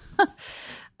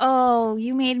 oh,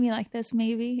 you made me like this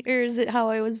maybe, or is it how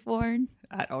I was born?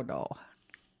 I don't know.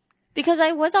 Because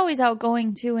I was always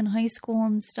outgoing too in high school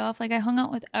and stuff. Like I hung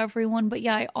out with everyone, but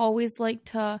I always liked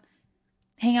to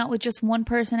hang out with just one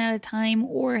person at a time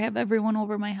or have everyone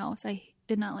over my house. I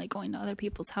did not like going to other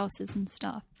people's houses and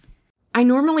stuff. I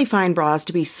normally find bras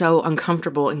to be so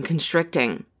uncomfortable and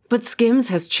constricting. But Skims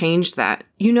has changed that.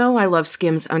 You know I love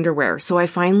Skims underwear, so I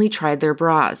finally tried their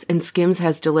bras, and Skims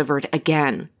has delivered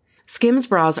again. Skims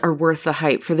bras are worth the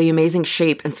hype for the amazing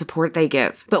shape and support they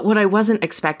give. But what I wasn't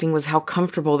expecting was how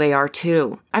comfortable they are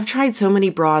too. I've tried so many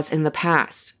bras in the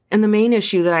past, and the main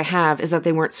issue that I have is that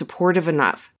they weren't supportive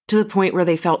enough, to the point where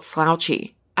they felt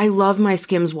slouchy. I love my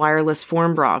Skims wireless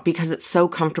form bra because it's so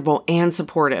comfortable and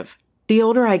supportive. The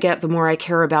older I get, the more I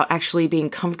care about actually being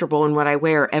comfortable in what I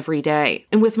wear every day.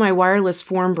 And with my wireless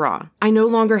form bra, I no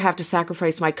longer have to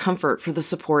sacrifice my comfort for the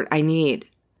support I need.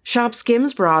 Shop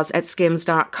Skims bras at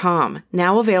skims.com,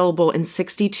 now available in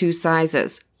 62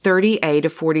 sizes, 30A to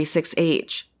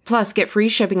 46H. Plus, get free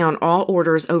shipping on all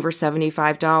orders over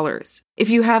 $75. If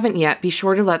you haven't yet, be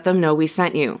sure to let them know we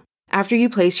sent you. After you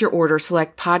place your order,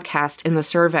 select podcast in the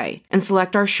survey and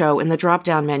select our show in the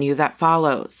drop-down menu that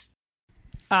follows.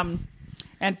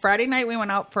 And Friday night we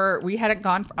hadn't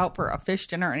gone out for a fish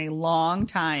dinner in a long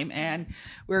time, and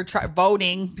we were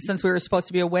voting since we were supposed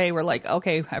to be away. We're like,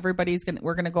 okay, we're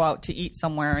gonna go out to eat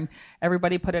somewhere, and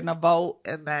everybody put in a vote.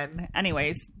 And then,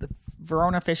 anyways, the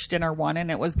Verona fish dinner won, and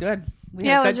it was good. We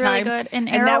had it a was good really time. good, and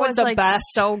Arrow that was the like best.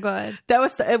 so good. That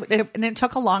was and it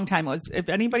took a long time. It was, if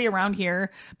anybody around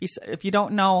here, if you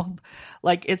don't know,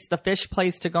 like, it's the fish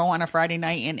place to go on a Friday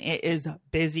night, and it is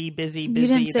busy. You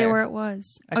didn't say there. where it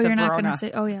was. I said you're not Verona. going to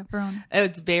say. Oh yeah, Verona.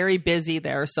 It's very busy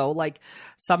there. So, like,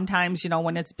 sometimes,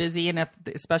 when it's busy, and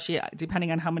especially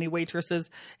depending on how many waitresses,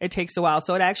 it takes a while.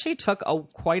 So it actually took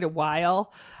quite a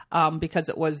while. Because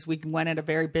we went at a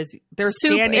very busy. There's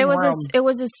standing room. It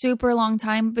was a super long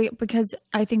time because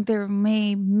I think they're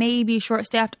maybe short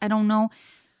staffed. I don't know,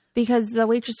 because the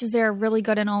waitresses there are really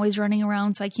good and always running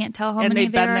around. So I can't tell how many. And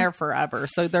they've been there forever,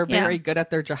 so they're very good at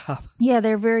their job. Yeah,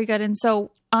 they're very good. And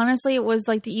so honestly, it was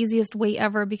like the easiest wait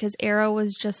ever because Arrow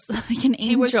was just like an angel.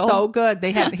 He was so good.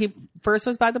 He first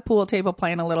was by the pool table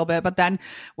playing a little bit, but then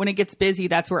when it gets busy,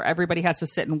 that's where everybody has to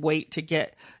sit and wait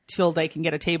till they can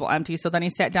get a table empty. So then he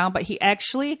sat down, but he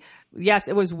actually, yes,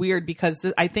 it was weird because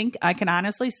I think I can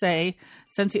honestly say,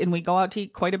 and we go out to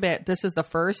eat quite a bit, this is the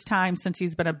first time since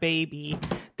he's been a baby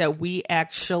that we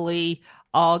actually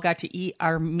all got to eat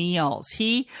our meals.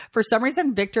 For some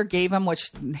reason, Victor gave him,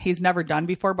 which he's never done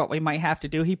before, but we might have to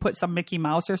do. He put some Mickey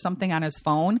Mouse or something on his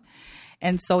phone.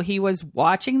 And so he was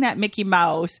watching that Mickey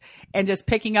Mouse and just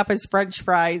picking up his French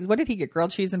fries. What did he get?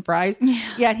 Grilled cheese and fries?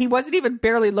 Yeah. And he wasn't even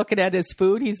barely looking at his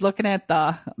food. He's looking at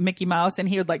the Mickey Mouse, and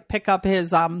he would like pick up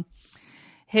his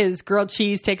grilled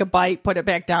cheese, take a bite, put it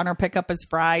back down, or pick up his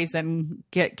fries and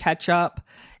get ketchup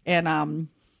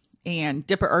and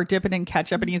dip it in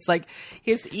ketchup. And he's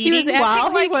eating he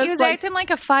was acting like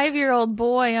a 5-year-old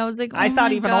boy. I was like, I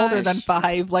thought even older than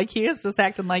 5. Like, he is just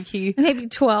acting like maybe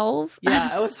 12.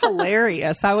 Yeah, it was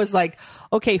hilarious. I was like,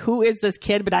 okay, who is this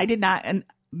kid? But I did not. And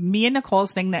me and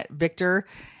Nicole's thing that Victor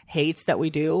hates that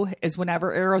we do is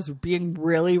whenever Arrow's being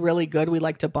really, really good, we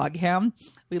like to bug him.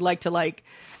 We like to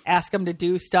ask him to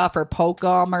do stuff or poke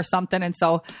him or something. And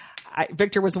so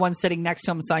Victor was the one sitting next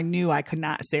to him, so I knew I could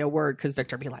not say a word because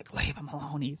Victor would be like, leave him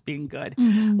alone, he's being good.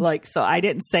 Mm-hmm. So I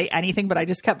didn't say anything, but I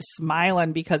just kept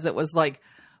smiling because it was like,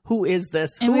 who is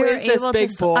this? Who is this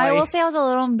big boy? I will say I was a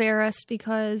little embarrassed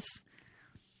because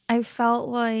I felt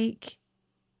like...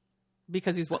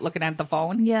 Because he's looking at the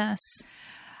phone? Yes.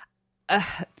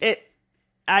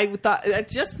 I thought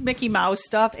it's just Mickey Mouse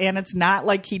stuff, and it's not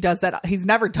like he does that. He's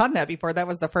never done that before. That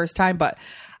was the first time, but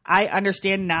I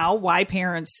understand now why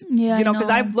parents, because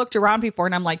I've looked around before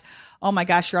and I'm like, oh my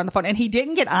gosh, you're on the phone. And he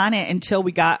didn't get on it until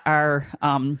we got our,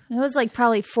 it was like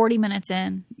probably 40 minutes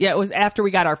in. Yeah. It was after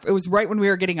we got it was right when we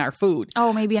were getting our food.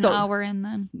 Oh, maybe an hour in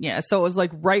then. Yeah. So it was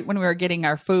like right when we were getting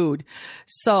our food.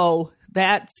 So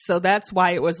that's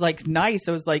why it was like nice.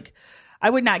 It was like, I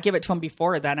would not give it to him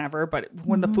before then ever, but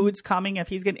when the food's coming, if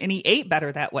he's and he ate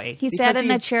better that way. He sat in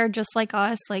the chair just like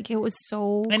us. Like, it was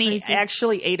so crazy. He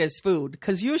actually ate his food,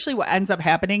 because usually what ends up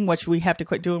happening, which we have to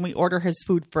quit doing, we order his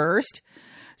food first.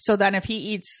 So then if he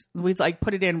eats, we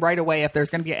put it in right away if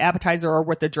there's going to be an appetizer or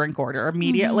with the drink order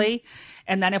immediately. Mm-hmm.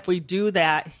 And then if we do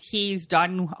that, he's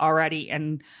done already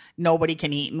and nobody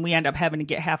can eat. And we end up having to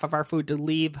get half of our food to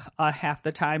leave half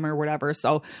the time or whatever.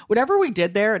 So whatever we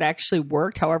did there, it actually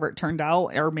worked, however it turned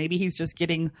out. Or maybe he's just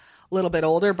getting a little bit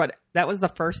older. But that was the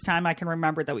first time I can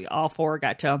remember that we all 4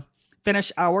 got to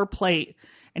finish our plate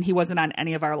and he wasn't on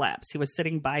any of our laps. He was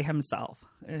sitting by himself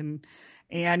and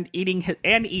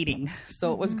eating.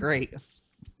 So it was great.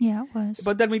 Yeah, it was.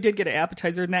 But then we did get an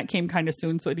appetizer, and that came kind of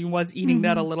soon. So he was eating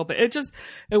that a little bit.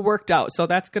 It worked out. So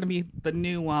that's going to be the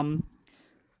new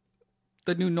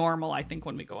normal, I think,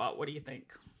 when we go out. What do you think?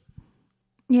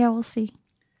 Yeah, we'll see.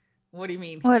 What do you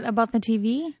mean? What, about the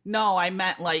TV? No, I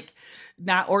meant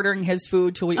not ordering his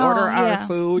food till we order our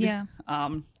food. Yeah.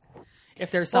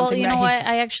 If there's something you know what?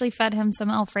 I actually fed him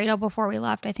some Alfredo before we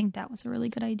left. I think that was a really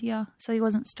good idea. So he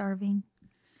wasn't starving.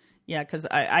 Yeah, because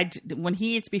when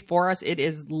he eats before us, it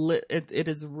is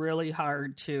really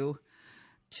hard to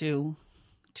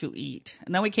eat.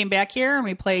 And then we came back here and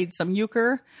we played some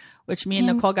euchre, which me and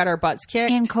Nicole got our butts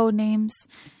kicked. And code names.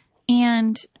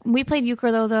 And we played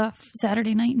euchre, though, the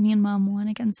Saturday night. Me and Mom won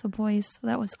against the boys. So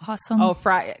that was awesome. Oh,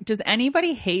 does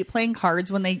anybody hate playing cards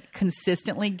when they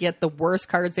consistently get the worst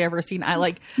cards they ever seen?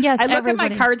 Yes, I look everybody.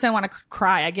 at my cards and I want to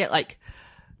cry. I get like,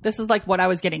 this is like what I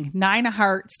was getting. 9 of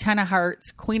hearts, 10 of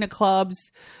hearts, queen of clubs,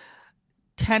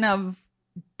 10 of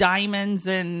diamonds,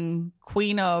 and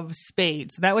queen of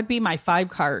spades. That would be my 5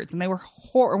 cards. And they were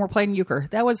and we're playing euchre.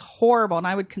 That was horrible. And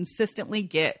I would consistently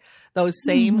get those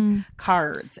same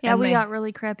cards. Yeah, and we got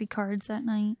really crappy cards that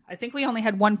night. I think we only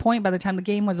had 1 point by the time the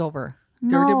game was over.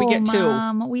 No, or did we get 2?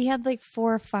 Mom, we had like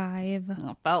 4 or 5. It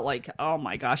felt like, oh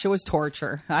my gosh, it was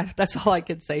torture. That's all I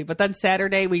could say. But then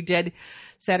Saturday we did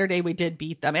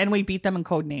beat them, and we beat them in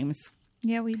code names.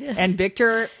 Yeah, we did. And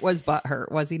Victor was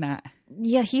butthurt, was he not?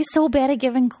 Yeah, he's so bad at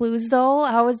giving clues, though.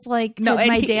 I was like,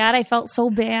 dad, I felt so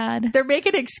bad. They're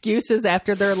making excuses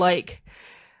after they're like,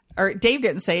 or Dave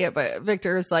didn't say it, but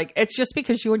Victor was like, it's just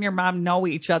because you and your mom know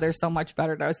each other so much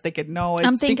better. And I was thinking, no,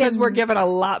 it's because we're given a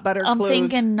lot better clues. I'm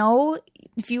thinking, no,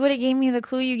 if you would have gave me the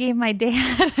clue you gave my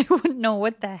dad, I wouldn't know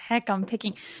what the heck I'm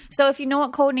picking. So if you know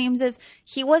what code names is,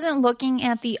 he wasn't looking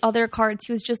at the other cards.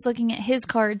 He was just looking at his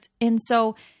cards. And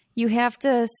so you have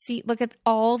to look at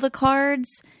all the cards.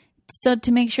 So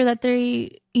to make sure that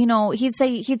they,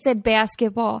 he'd said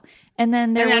basketball, and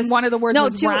then one of the words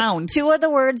was round. 2 of the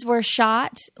words were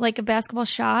shot, like a basketball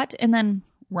shot, and then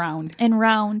round, and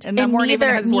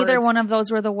neither words. one of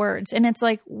those were the words. And it's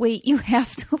like, wait, you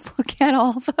have to look at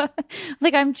all the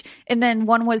and then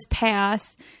one was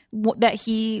pass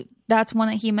that's one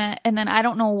that he meant. And then I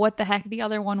don't know what the heck the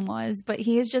other one was, but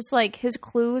he is just like, his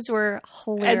clues were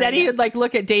hilarious. And then he would like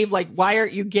look at Dave like, why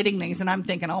aren't you getting these? And I'm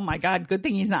thinking, oh my God, good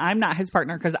thing I'm not his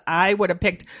partner, because I would have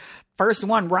picked first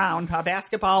one round.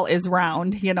 Basketball is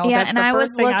round. That's the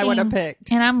first thing I would have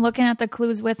picked. And I'm looking at the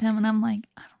clues with him, and I'm like,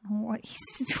 I don't know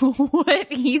what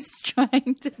he's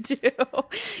trying to do.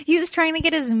 He was trying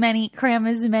to cram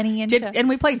as many into. And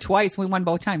we played twice. We won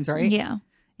both times, right? Yeah.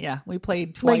 Yeah, we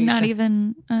played twice. Like not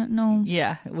even no.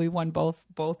 Yeah, we won both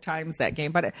times that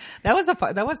game, but that was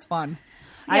fun.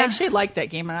 Yeah. I actually liked that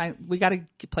game, and we got to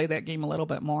play that game a little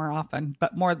bit more often.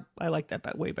 But I like that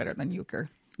bet way better than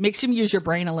euchre. Makes you use your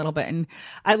brain a little bit, and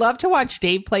I love to watch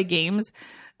Dave play games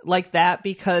like that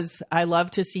because I love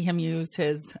to see him use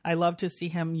his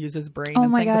brain. Oh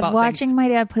and my think God, about watching things. my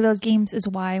dad play those games is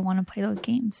why I want to play those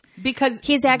games, because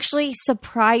he's actually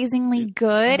surprisingly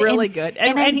good, really good.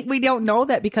 And we don't know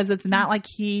that because it's not like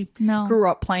he grew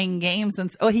up playing games,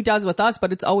 and he does with us,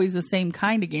 but it's always the same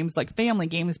kind of games, like family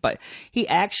games. But he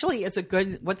actually is a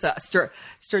good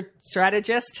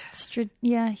strategist.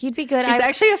 Yeah, he'd be good. He's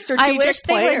actually a strategic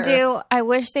player. I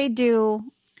wish they do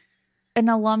an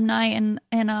alumni and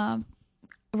a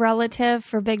relative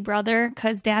for Big Brother,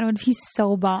 because Dad would be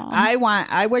so bomb.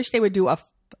 I wish they would do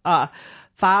a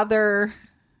father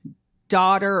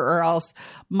daughter or else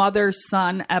mother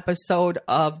son episode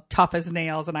of Tough as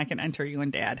Nails, and I can enter you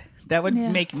and Dad. That would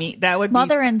make me. That would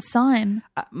mother be and son.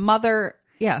 Mother.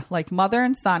 Yeah, like mother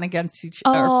and son against each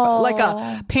other, like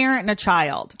a parent and a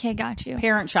child. Okay, got you.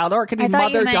 Parent-child, or it could be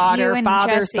mother-daughter,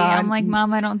 father-son. I'm like,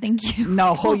 Mom, I don't think you.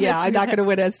 No, I'm not going to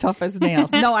win as Tough as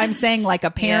Nails. No, I'm saying like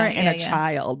a parent and a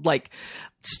child, like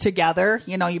together.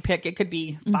 You pick. It could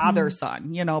be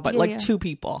father-son. But like 2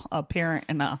 people, a parent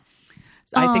and a.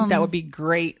 I think that would be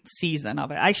great season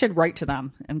of it. I should write to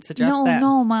them and suggest that.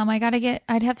 No, Mom,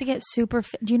 I'd have to get super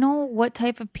fit. Do you know what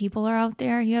type of people are out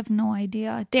there? You have no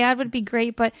idea. Dad would be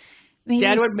great, but maybe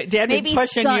Dad would be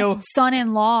pushing you.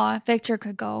 Son-in-law, Victor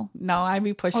could go. No, I'd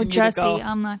be pushing you Jesse, to go.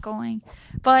 I'm not going.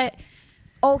 But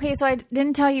okay, so I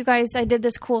didn't tell you guys I did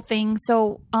this cool thing.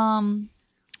 So,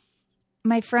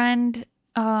 my friend's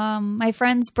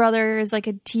brother is like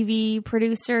a TV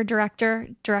producer,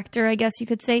 director, I guess you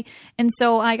could say. And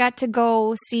so I got to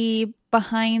go see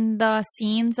behind the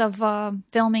scenes of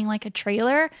filming like a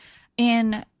trailer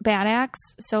in Bad Axe.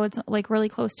 So it's like really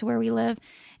close to where we live.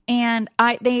 And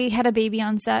they had a baby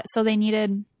on set, so they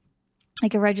needed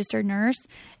like a registered nurse.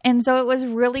 And so it was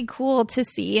really cool to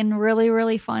see and really,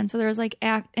 really fun. So there was like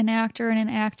an actor and an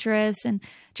actress, and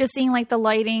just seeing like the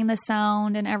lighting, the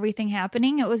sound, and everything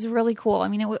happening. It was really cool. I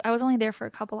mean, I was only there for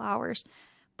a couple hours,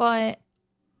 but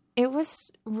it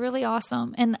was really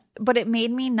awesome. But it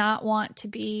made me not want to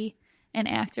be an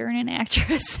actor and an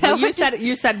actress. Well,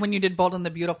 you said when you did Bold and the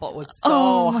Beautiful, it was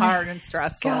so hard and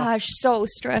stressful. Gosh, so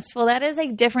stressful. That is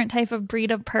a different type of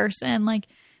breed of person. Like,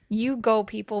 you go,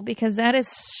 people, because that is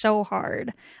so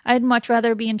hard. I'd much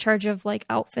rather be in charge of like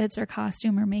outfits or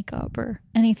costume or makeup or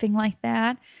anything like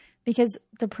that, because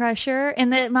the pressure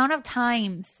and the amount of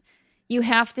times you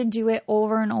have to do it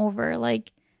over and over,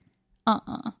 like,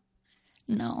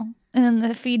 no. And then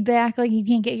the feedback, like you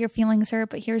can't get your feelings hurt,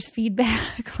 but here's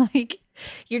feedback. Like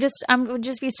I would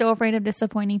just be so afraid of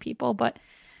disappointing people. But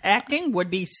acting would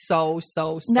be so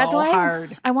that's why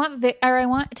hard. I want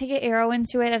to get Arrow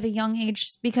into it at a young age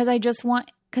because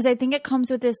because I think it comes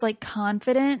with this like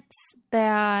confidence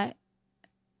that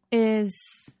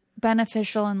is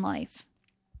beneficial in life.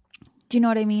 Do you know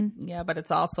what I mean? Yeah, but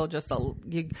it's also just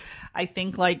I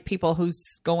think like people who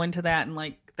go into that and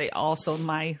like they also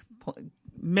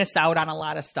miss out on a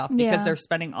lot of stuff because they're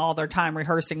spending all their time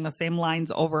rehearsing the same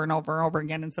lines over and over and over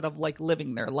again instead of like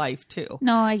living their life too.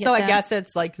 No, I get so that. I guess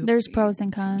it's like there's pros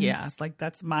and cons. Yeah, like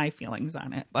that's my feelings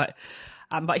on it. But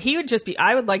he would just be.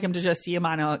 I would like him to just see him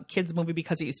on a kids movie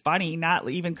because he's funny, not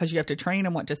even because you have to train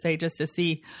him what to say, just to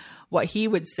see what he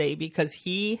would say. Because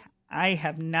I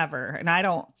have never, and I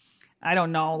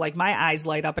don't know, like my eyes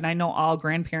light up, and I know all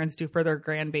grandparents do for their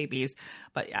grandbabies,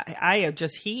 but I have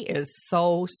just, he is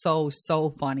so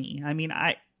funny. I mean,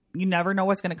 you never know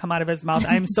what's going to come out of his mouth.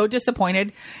 I'm so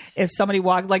disappointed if somebody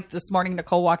walked, like this morning,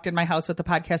 Nicole walked in my house with the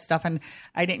podcast stuff and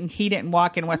he didn't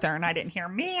walk in with her and I didn't hear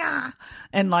Mia.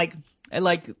 And I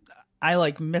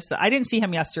miss it. I didn't see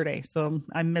him yesterday, so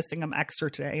I'm missing him extra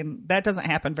today. And that doesn't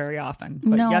happen very often,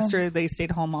 but yesterday they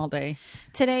stayed home all day.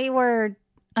 Today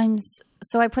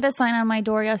so I put a sign on my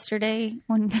door yesterday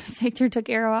when Victor took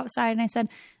Arrow outside and I said,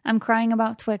 I'm crying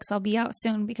about Twix. I'll be out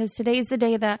soon because today's the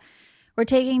day that we're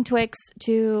taking Twix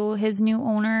to his new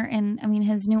owner. And I mean,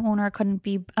 his new owner couldn't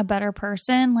be a better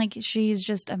person. Like she's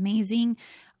just amazing.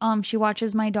 She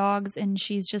watches my dogs and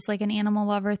she's just like an animal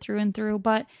lover through and through,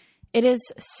 but it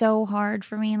is so hard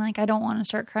for me. And like, I don't want to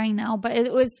start crying now, but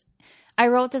I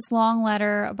wrote this long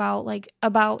letter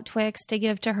about Twix to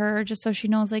give to her just so she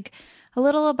knows like a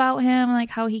little about him, like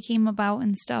how he came about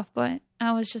and stuff. But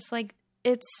I was just like,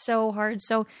 it's so hard.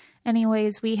 So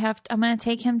anyways, I'm going to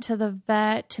take him to the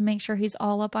vet to make sure he's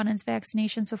all up on his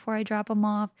vaccinations before I drop him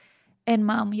off. And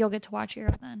Mom, you'll get to watch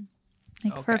Arrow then,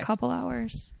 for a couple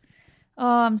hours. Oh,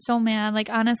 I'm so mad. Like,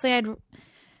 honestly,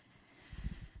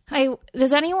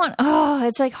 does anyone,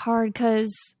 it's like hard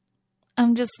because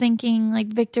I'm just thinking like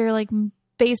Victor, like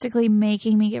basically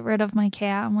making me get rid of my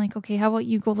cat. I'm like, okay, how about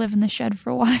you go live in the shed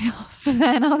for a while?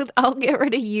 Then I'll get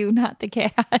rid of you, not the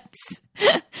cats.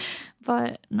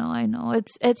 But no, I know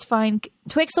it's fine.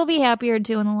 Twix will be happier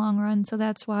too in the long run, so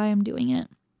that's why I'm doing it.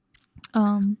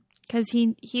 Because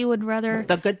he would rather.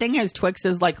 The good thing is Twix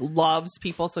is like loves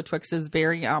people, so Twix is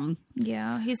very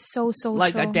yeah, he's so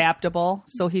like adaptable,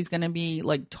 so he's gonna be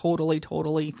like totally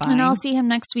fine. And I'll see him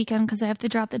next weekend because I have to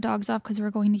drop the dogs off because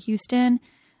we're going to Houston.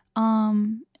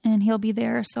 And he'll be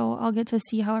there, so I'll get to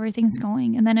see how everything's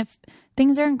going. And then if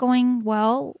things aren't going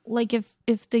well, like if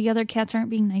the other cats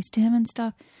aren't being nice to him and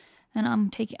stuff, then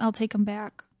I'll take him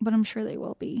back. But I'm sure they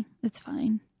will be. It's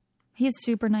fine. He's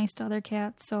super nice to other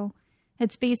cats, so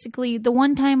it's basically the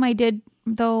one time I did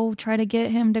though try to get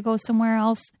him to go somewhere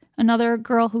else. Another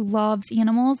girl who loves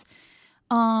animals,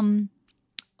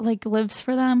 like lives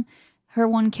for them. Her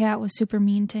one cat was super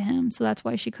mean to him, so that's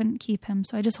why she couldn't keep him.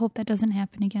 So I just hope that doesn't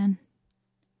happen again.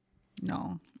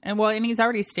 No. And he's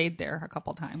already stayed there a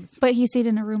couple times. But he stayed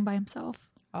in a room by himself.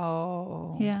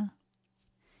 Oh. Yeah.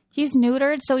 He's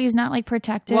neutered, so he's not like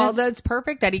protected. Well, that's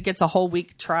perfect that he gets a whole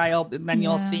week trial and then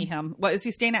you'll see him. What, is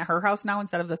he staying at her house now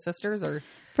instead of the sister's, or?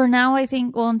 For now, I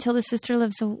think, until the sister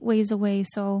lives a ways away,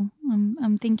 so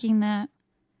I'm thinking that,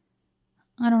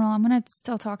 I don't know, I'm going to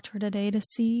still talk to her today to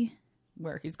see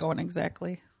where he's going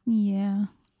exactly. Yeah.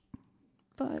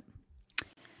 But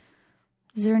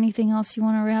is there anything else you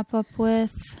want to wrap up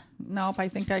with? Nope, I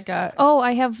think I got... Oh,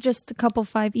 I have just a couple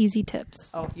 5 easy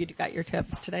tips. Oh, you got your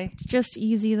tips today? Just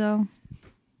easy, though.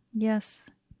 Yes.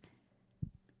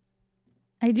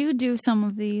 I do some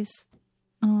of these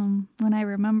when I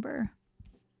remember.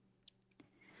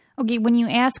 Okay, when you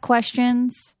ask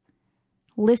questions,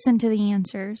 listen to the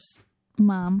answers,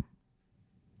 Mom.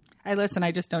 I listen,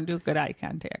 I just don't do good eye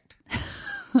contact.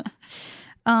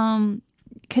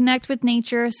 Connect with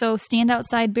nature. So stand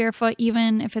outside barefoot,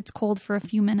 even if it's cold, for a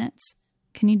few minutes.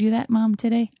 Can you do that, Mom,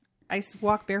 today? I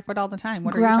walk barefoot all the time.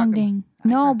 What grounding. Are you talking?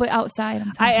 No, but outside.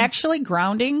 I actually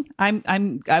grounding.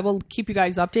 I will keep you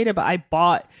guys updated, but I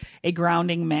bought a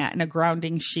grounding mat and a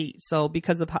grounding sheet. So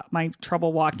because of my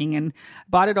trouble walking, and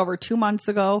bought it over 2 months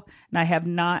ago, and I have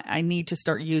not. I need to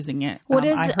start using it. What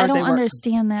is? I don't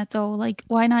understand that though. Like,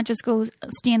 why not just go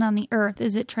stand on the earth?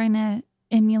 Is it trying to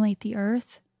emulate the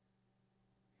earth?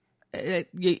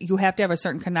 You have to have a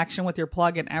certain connection with your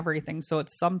plug and everything. So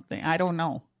it's something. I don't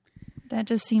know. That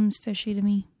just seems fishy to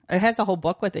me. It has a whole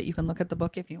book with it. You can look at the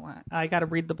book if you want. I got to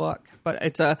read the book, but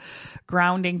it's a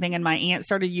grounding thing. And my aunt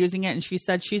started using it, and she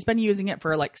said she's been using it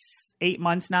for like 8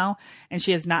 months now, and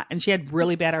she had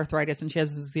really bad arthritis, and she has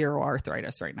 0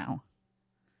 arthritis right now.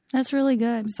 That's really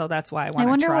good. So that's why I want to try it. I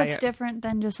wonder what's different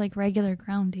than just like regular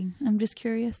grounding. I'm just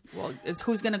curious. Well, it's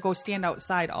who's going to go stand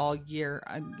outside all year,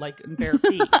 like in bare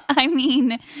feet. I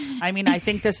mean, I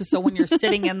think this is so when you're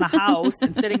sitting in the house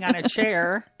and sitting on a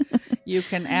chair, you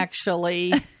can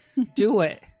actually do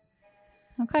it.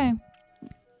 Okay.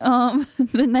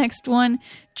 The next one,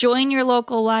 join your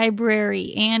local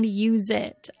library and use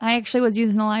it. I actually was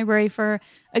using the library for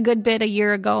a good bit a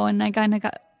year ago, and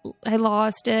I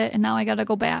lost it, and now I got to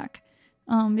go back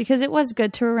because it was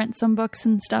good to rent some books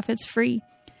and stuff. It's free.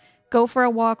 Go for a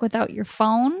walk without your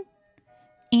phone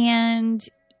and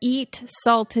eat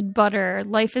salted butter.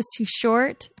 Life is too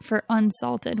short for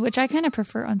unsalted, which I kind of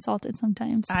prefer unsalted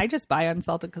sometimes. I just buy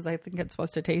unsalted because I think it's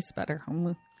supposed to taste better.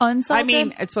 Unsalted? I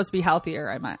mean, it's supposed to be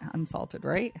healthier. I meant unsalted,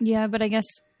 right? Yeah, but I guess,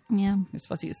 yeah. You're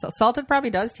supposed to eat salted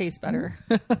probably does taste better.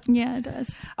 Yeah, it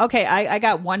does. Okay, I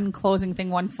got one closing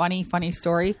thing, one funny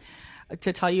story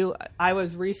to tell you. I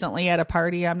was recently at a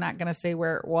party. I'm not going to say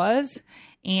where it was.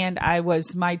 And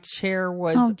my chair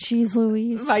was... Oh, geez,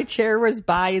 Louise. My chair was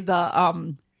by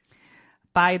the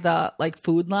like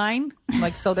food line.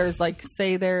 Like, so there's like,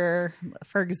 say there,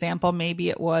 for example, maybe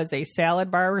it was a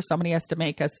salad bar where somebody has to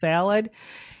make a salad.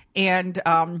 And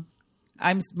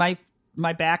my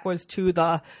back was to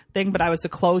the thing, but I was the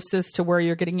closest to where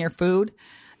you're getting your food.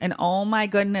 And oh my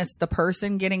goodness, the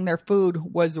person getting their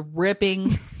food was ripping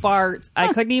farts.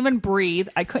 I couldn't even breathe.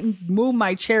 I couldn't move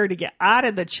my chair to get out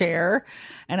of the chair.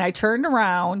 And I turned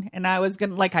around and I was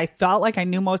going to, I felt like I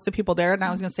knew most of the people there. And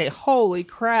I was going to say, holy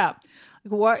crap.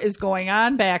 What is going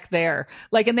on back there?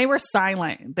 And they were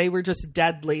silent. They were just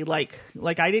deadly. Like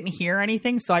I didn't hear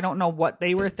anything. So I don't know what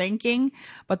they were thinking,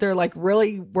 but they're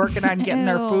really working on getting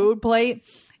their food plate.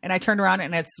 And I turned around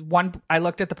and I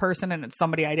looked at the person and it's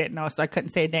somebody I didn't know. So I couldn't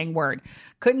say a dang word.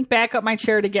 Couldn't back up my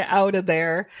chair to get out of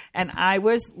there. And I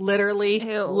was literally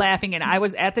laughing. And I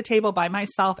was at the table by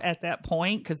myself at that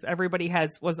point because everybody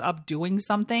was up doing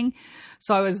something.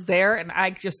 So I was there and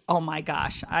I just, oh my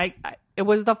gosh, it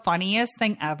was the funniest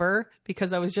thing ever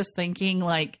because I was just thinking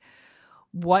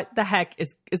what the heck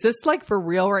is this for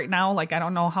real right now? I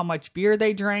don't know how much beer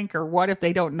they drank or what if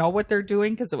they don't know what they're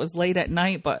doing because it was late at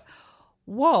night, but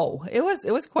whoa, it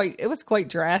was quite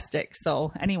drastic.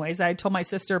 So anyways, I told my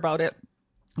sister about it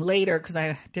later because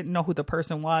I didn't know who the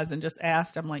person was and just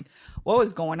asked. I'm like, what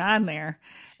was going on there?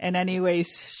 And anyways,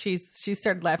 she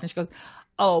started laughing. She goes,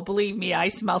 oh, believe me, I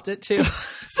smelt it too.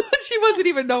 So she wasn't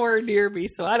even nowhere near me.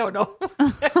 So I don't know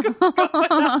what's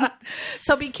going on.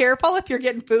 So be careful if you're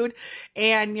getting food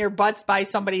and your butt's by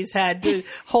somebody's head to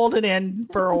hold it in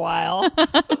for a while.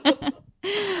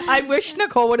 I wish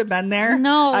Nicole would have been there.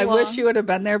 No. I wish she would have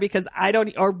been there because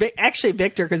actually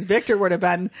Victor, because Victor would have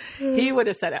been, he would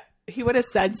have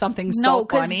said something so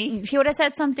funny. He would have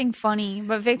said something funny,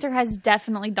 but Victor has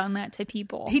definitely done that to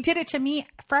people. He did it to me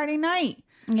Friday night.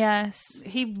 Yes.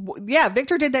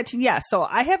 Victor did that to me. Yeah. So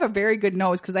I have a very good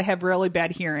nose because I have really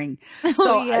bad hearing.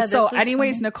 So,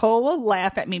 anyways, funny. Nicole will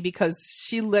laugh at me because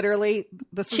she literally,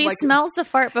 she smells the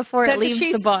fart before it leaves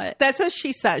the butt. That's what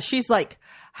she says. She's like,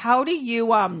 how do you,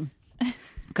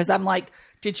 because I'm like,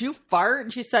 did you fart?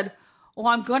 And she said, well,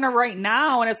 I'm going to right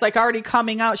now. And it's already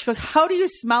coming out. She goes, how do you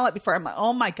smell it before? I'm like,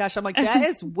 oh my gosh. I'm like, that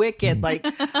is wicked.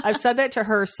 I've said that to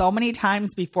her so many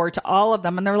times before, to all of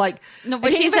them. And they're like, no,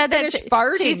 but she said that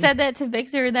she said that to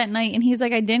Victor that night. And he's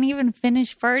like, I didn't even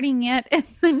finish farting yet. And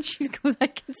then she goes, I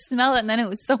can smell it. And then it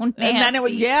was so nasty. And then it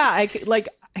was,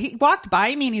 he walked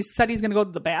by me and he said he's going to go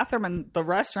to the bathroom in the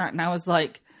restaurant. And I was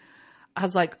like,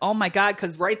 oh my God.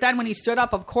 Cause right then when he stood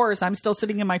up, of course, I'm still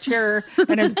sitting in my chair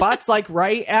and his butt's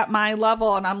right at my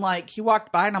level. And I'm like, he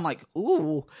walked by and I'm like,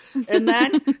 ooh. And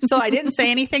then, so I didn't say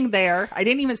anything there. I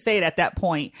didn't even say it at that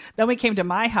point. Then we came to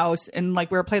my house and we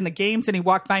were playing the games and he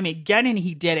walked by me again and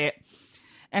he did it.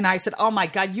 And I said, oh my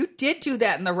God, you did do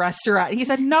that in the restaurant. He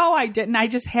said, no, I didn't. I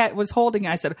just was holding it.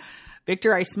 I said,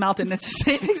 Victor, I smelt it, and it's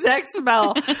the same exact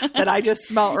smell that I just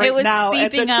smelled right now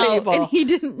at the table. And he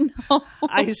didn't know.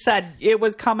 I said it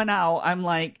was coming out. I'm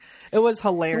like, it was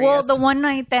hilarious. Well, the one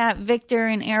night that Victor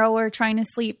and Arrow were trying to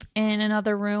sleep in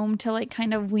another room to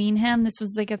kind of wean him, this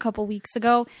was a couple weeks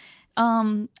ago.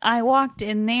 I walked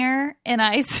in there and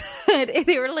I said,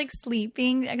 they were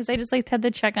sleeping because I just had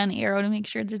to check on Arrow to make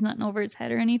sure there's nothing over his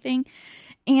head or anything.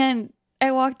 And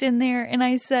I walked in there and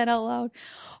I said out loud,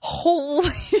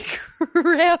 holy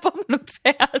crap, I'm going to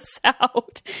pass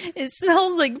out. It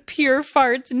smells like pure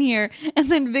farts in here.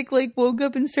 And then Vic woke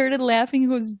up and started laughing. He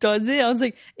goes, does it? I was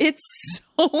like, it's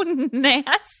so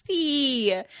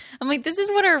nasty. I'm like, this is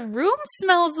what our room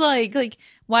smells like.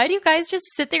 Why do you guys just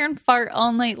sit there and fart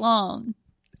all night long?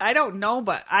 I don't know,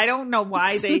 but I don't know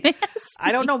why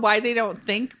I don't know why they don't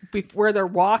think where they're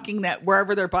walking that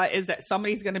wherever their butt is that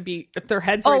somebody's going to be, if their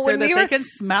head's right there, that they can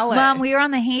smell it. Mom, we were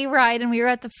on the hayride and we were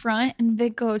at the front and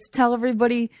Vic goes, tell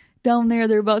everybody down there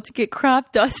they're about to get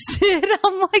crop dusted.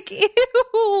 I'm like, ew.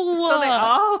 So they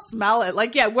all smell it.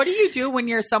 Like, yeah, what do you do when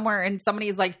you're somewhere and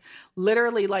somebody's like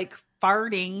literally like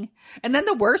farting? And then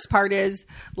the worst part is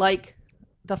like,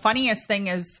 the funniest thing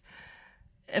is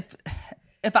if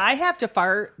I have to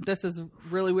fart, this is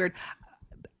really weird.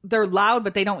 They're loud,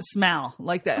 but they don't smell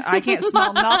like that. I can't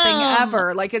smell nothing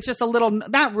ever. Like it's just a little,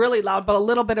 not really loud, but a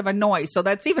little bit of a noise. So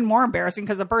that's even more embarrassing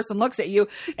because the person looks at you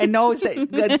and knows that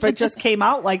if it just came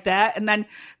out like that, and then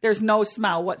there's no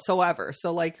smell whatsoever.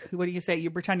 So like, what do you say? You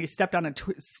pretend you stepped on a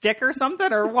stick or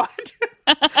something or what?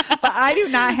 But I do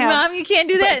not have. Mom, you can't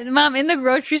do that. Mom, in the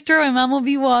grocery store, my mom will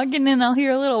be walking and I'll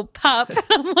hear a little pop. And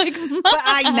I'm like, Mom. But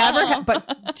I never have.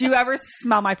 But do you ever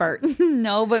smell my farts?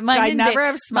 No, but mine. I never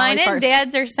have smelly farts. Mine and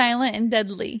Dad's are silent and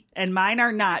deadly, and mine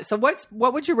are not. So what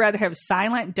would you rather have?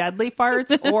 Silent, deadly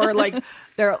farts, or like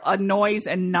they're a noise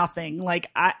and nothing? Like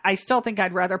I still think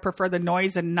I'd rather prefer the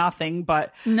noise and nothing.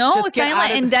 But no,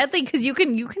 silent and deadly because you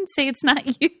can say it's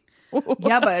not you.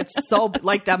 Yeah, but it's so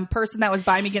like the person that was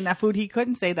by me getting that food, he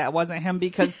couldn't say that wasn't him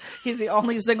because he's the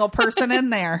only single person in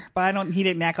there. But he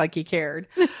didn't act like he cared.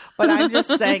 But I'm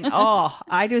just saying,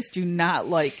 I just do not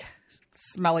like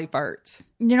smelly farts.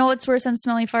 You know what's worse than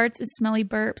smelly farts is smelly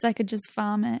burps. I could just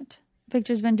vomit.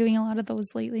 Victor's been doing a lot of those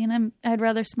lately, and I'd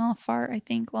rather smell a fart, I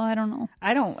think. Well, I don't know.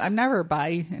 I'm never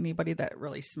by anybody that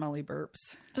really smelly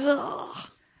burps. Ugh.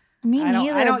 Me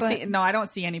neither. I don't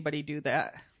see anybody do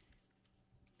that.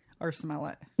 Or smell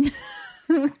it.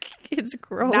 It's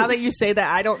gross. Now that you say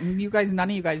that, none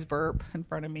of you guys burp in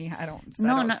front of me. I don't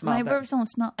smell my burps don't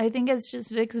smell. I think it's just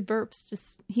Vic's burps.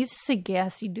 He's just a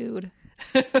gassy dude.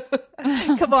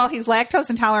 Well, he's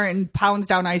lactose intolerant and pounds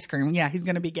down ice cream. Yeah, he's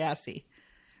going to be gassy.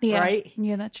 Yeah, right?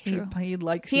 Yeah, that's true.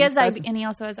 He has and he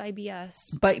also has IBS.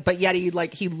 But yet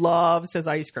he loves his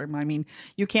ice cream. I mean,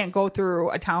 you can't go through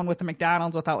a town with a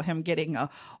McDonald's without him getting a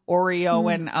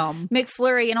Oreo and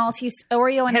McFlurry, and all he's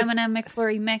Oreo and M&M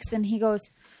McFlurry mix, and he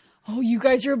goes, "Oh, you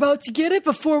guys are about to get it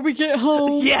before we get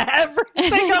home." Yeah, every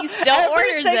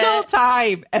single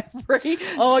time.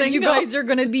 You guys are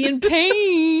gonna be in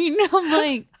pain. I'm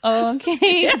like,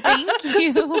 okay, thank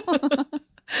you.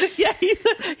 Yeah,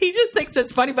 he just thinks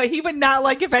it's funny, but he would not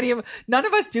like if none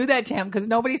of us do that to him because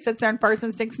nobody sits there and farts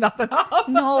and stinks nothing up.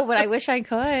 No, but I wish I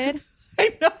could.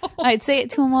 I know. I'd say it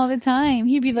to him all the time.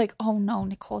 He'd be like, "Oh no,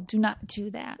 Nicole, do not do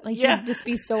that." Like he'd just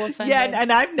be so offended. Yeah,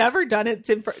 and I've never done it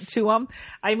to him.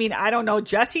 I mean, I don't know.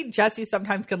 Jesse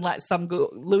sometimes can let some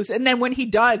go loose, and then when he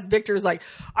does, Victor's like,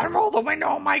 "I roll the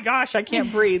window. Oh my gosh, I can't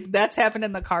breathe." That's happened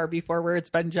in the car before where it's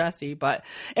been Jesse, but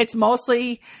it's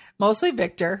mostly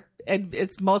Victor. And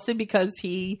it's mostly because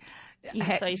he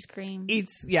eats ice cream.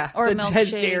 Or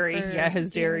his dairy.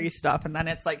 His dairy stuff. And then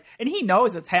it's like, and he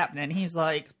knows it's happening. He's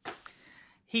like,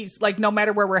 no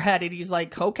matter where we're headed, he's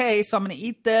like, okay, so I'm going to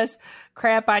eat this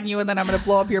crap on you and then I'm going to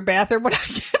blow up your bathroom when I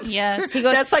get. Yes. He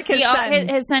goes, that's like his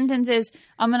sentence. His sentence is,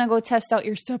 I'm going to go test out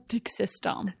your septic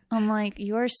system. I'm like,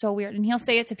 you are so weird. And he'll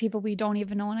say it to people we don't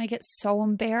even know. And I get so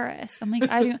embarrassed. I'm like,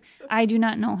 I do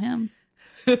not know him.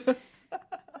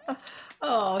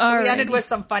 Oh, so we ended with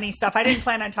some funny stuff. I didn't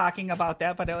plan on talking about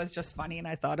that, but it was just funny and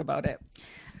I thought about it.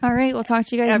 All right. We'll talk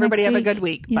to you guys Everybody next have week. a good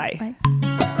week. Yeah, bye.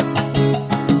 Bye.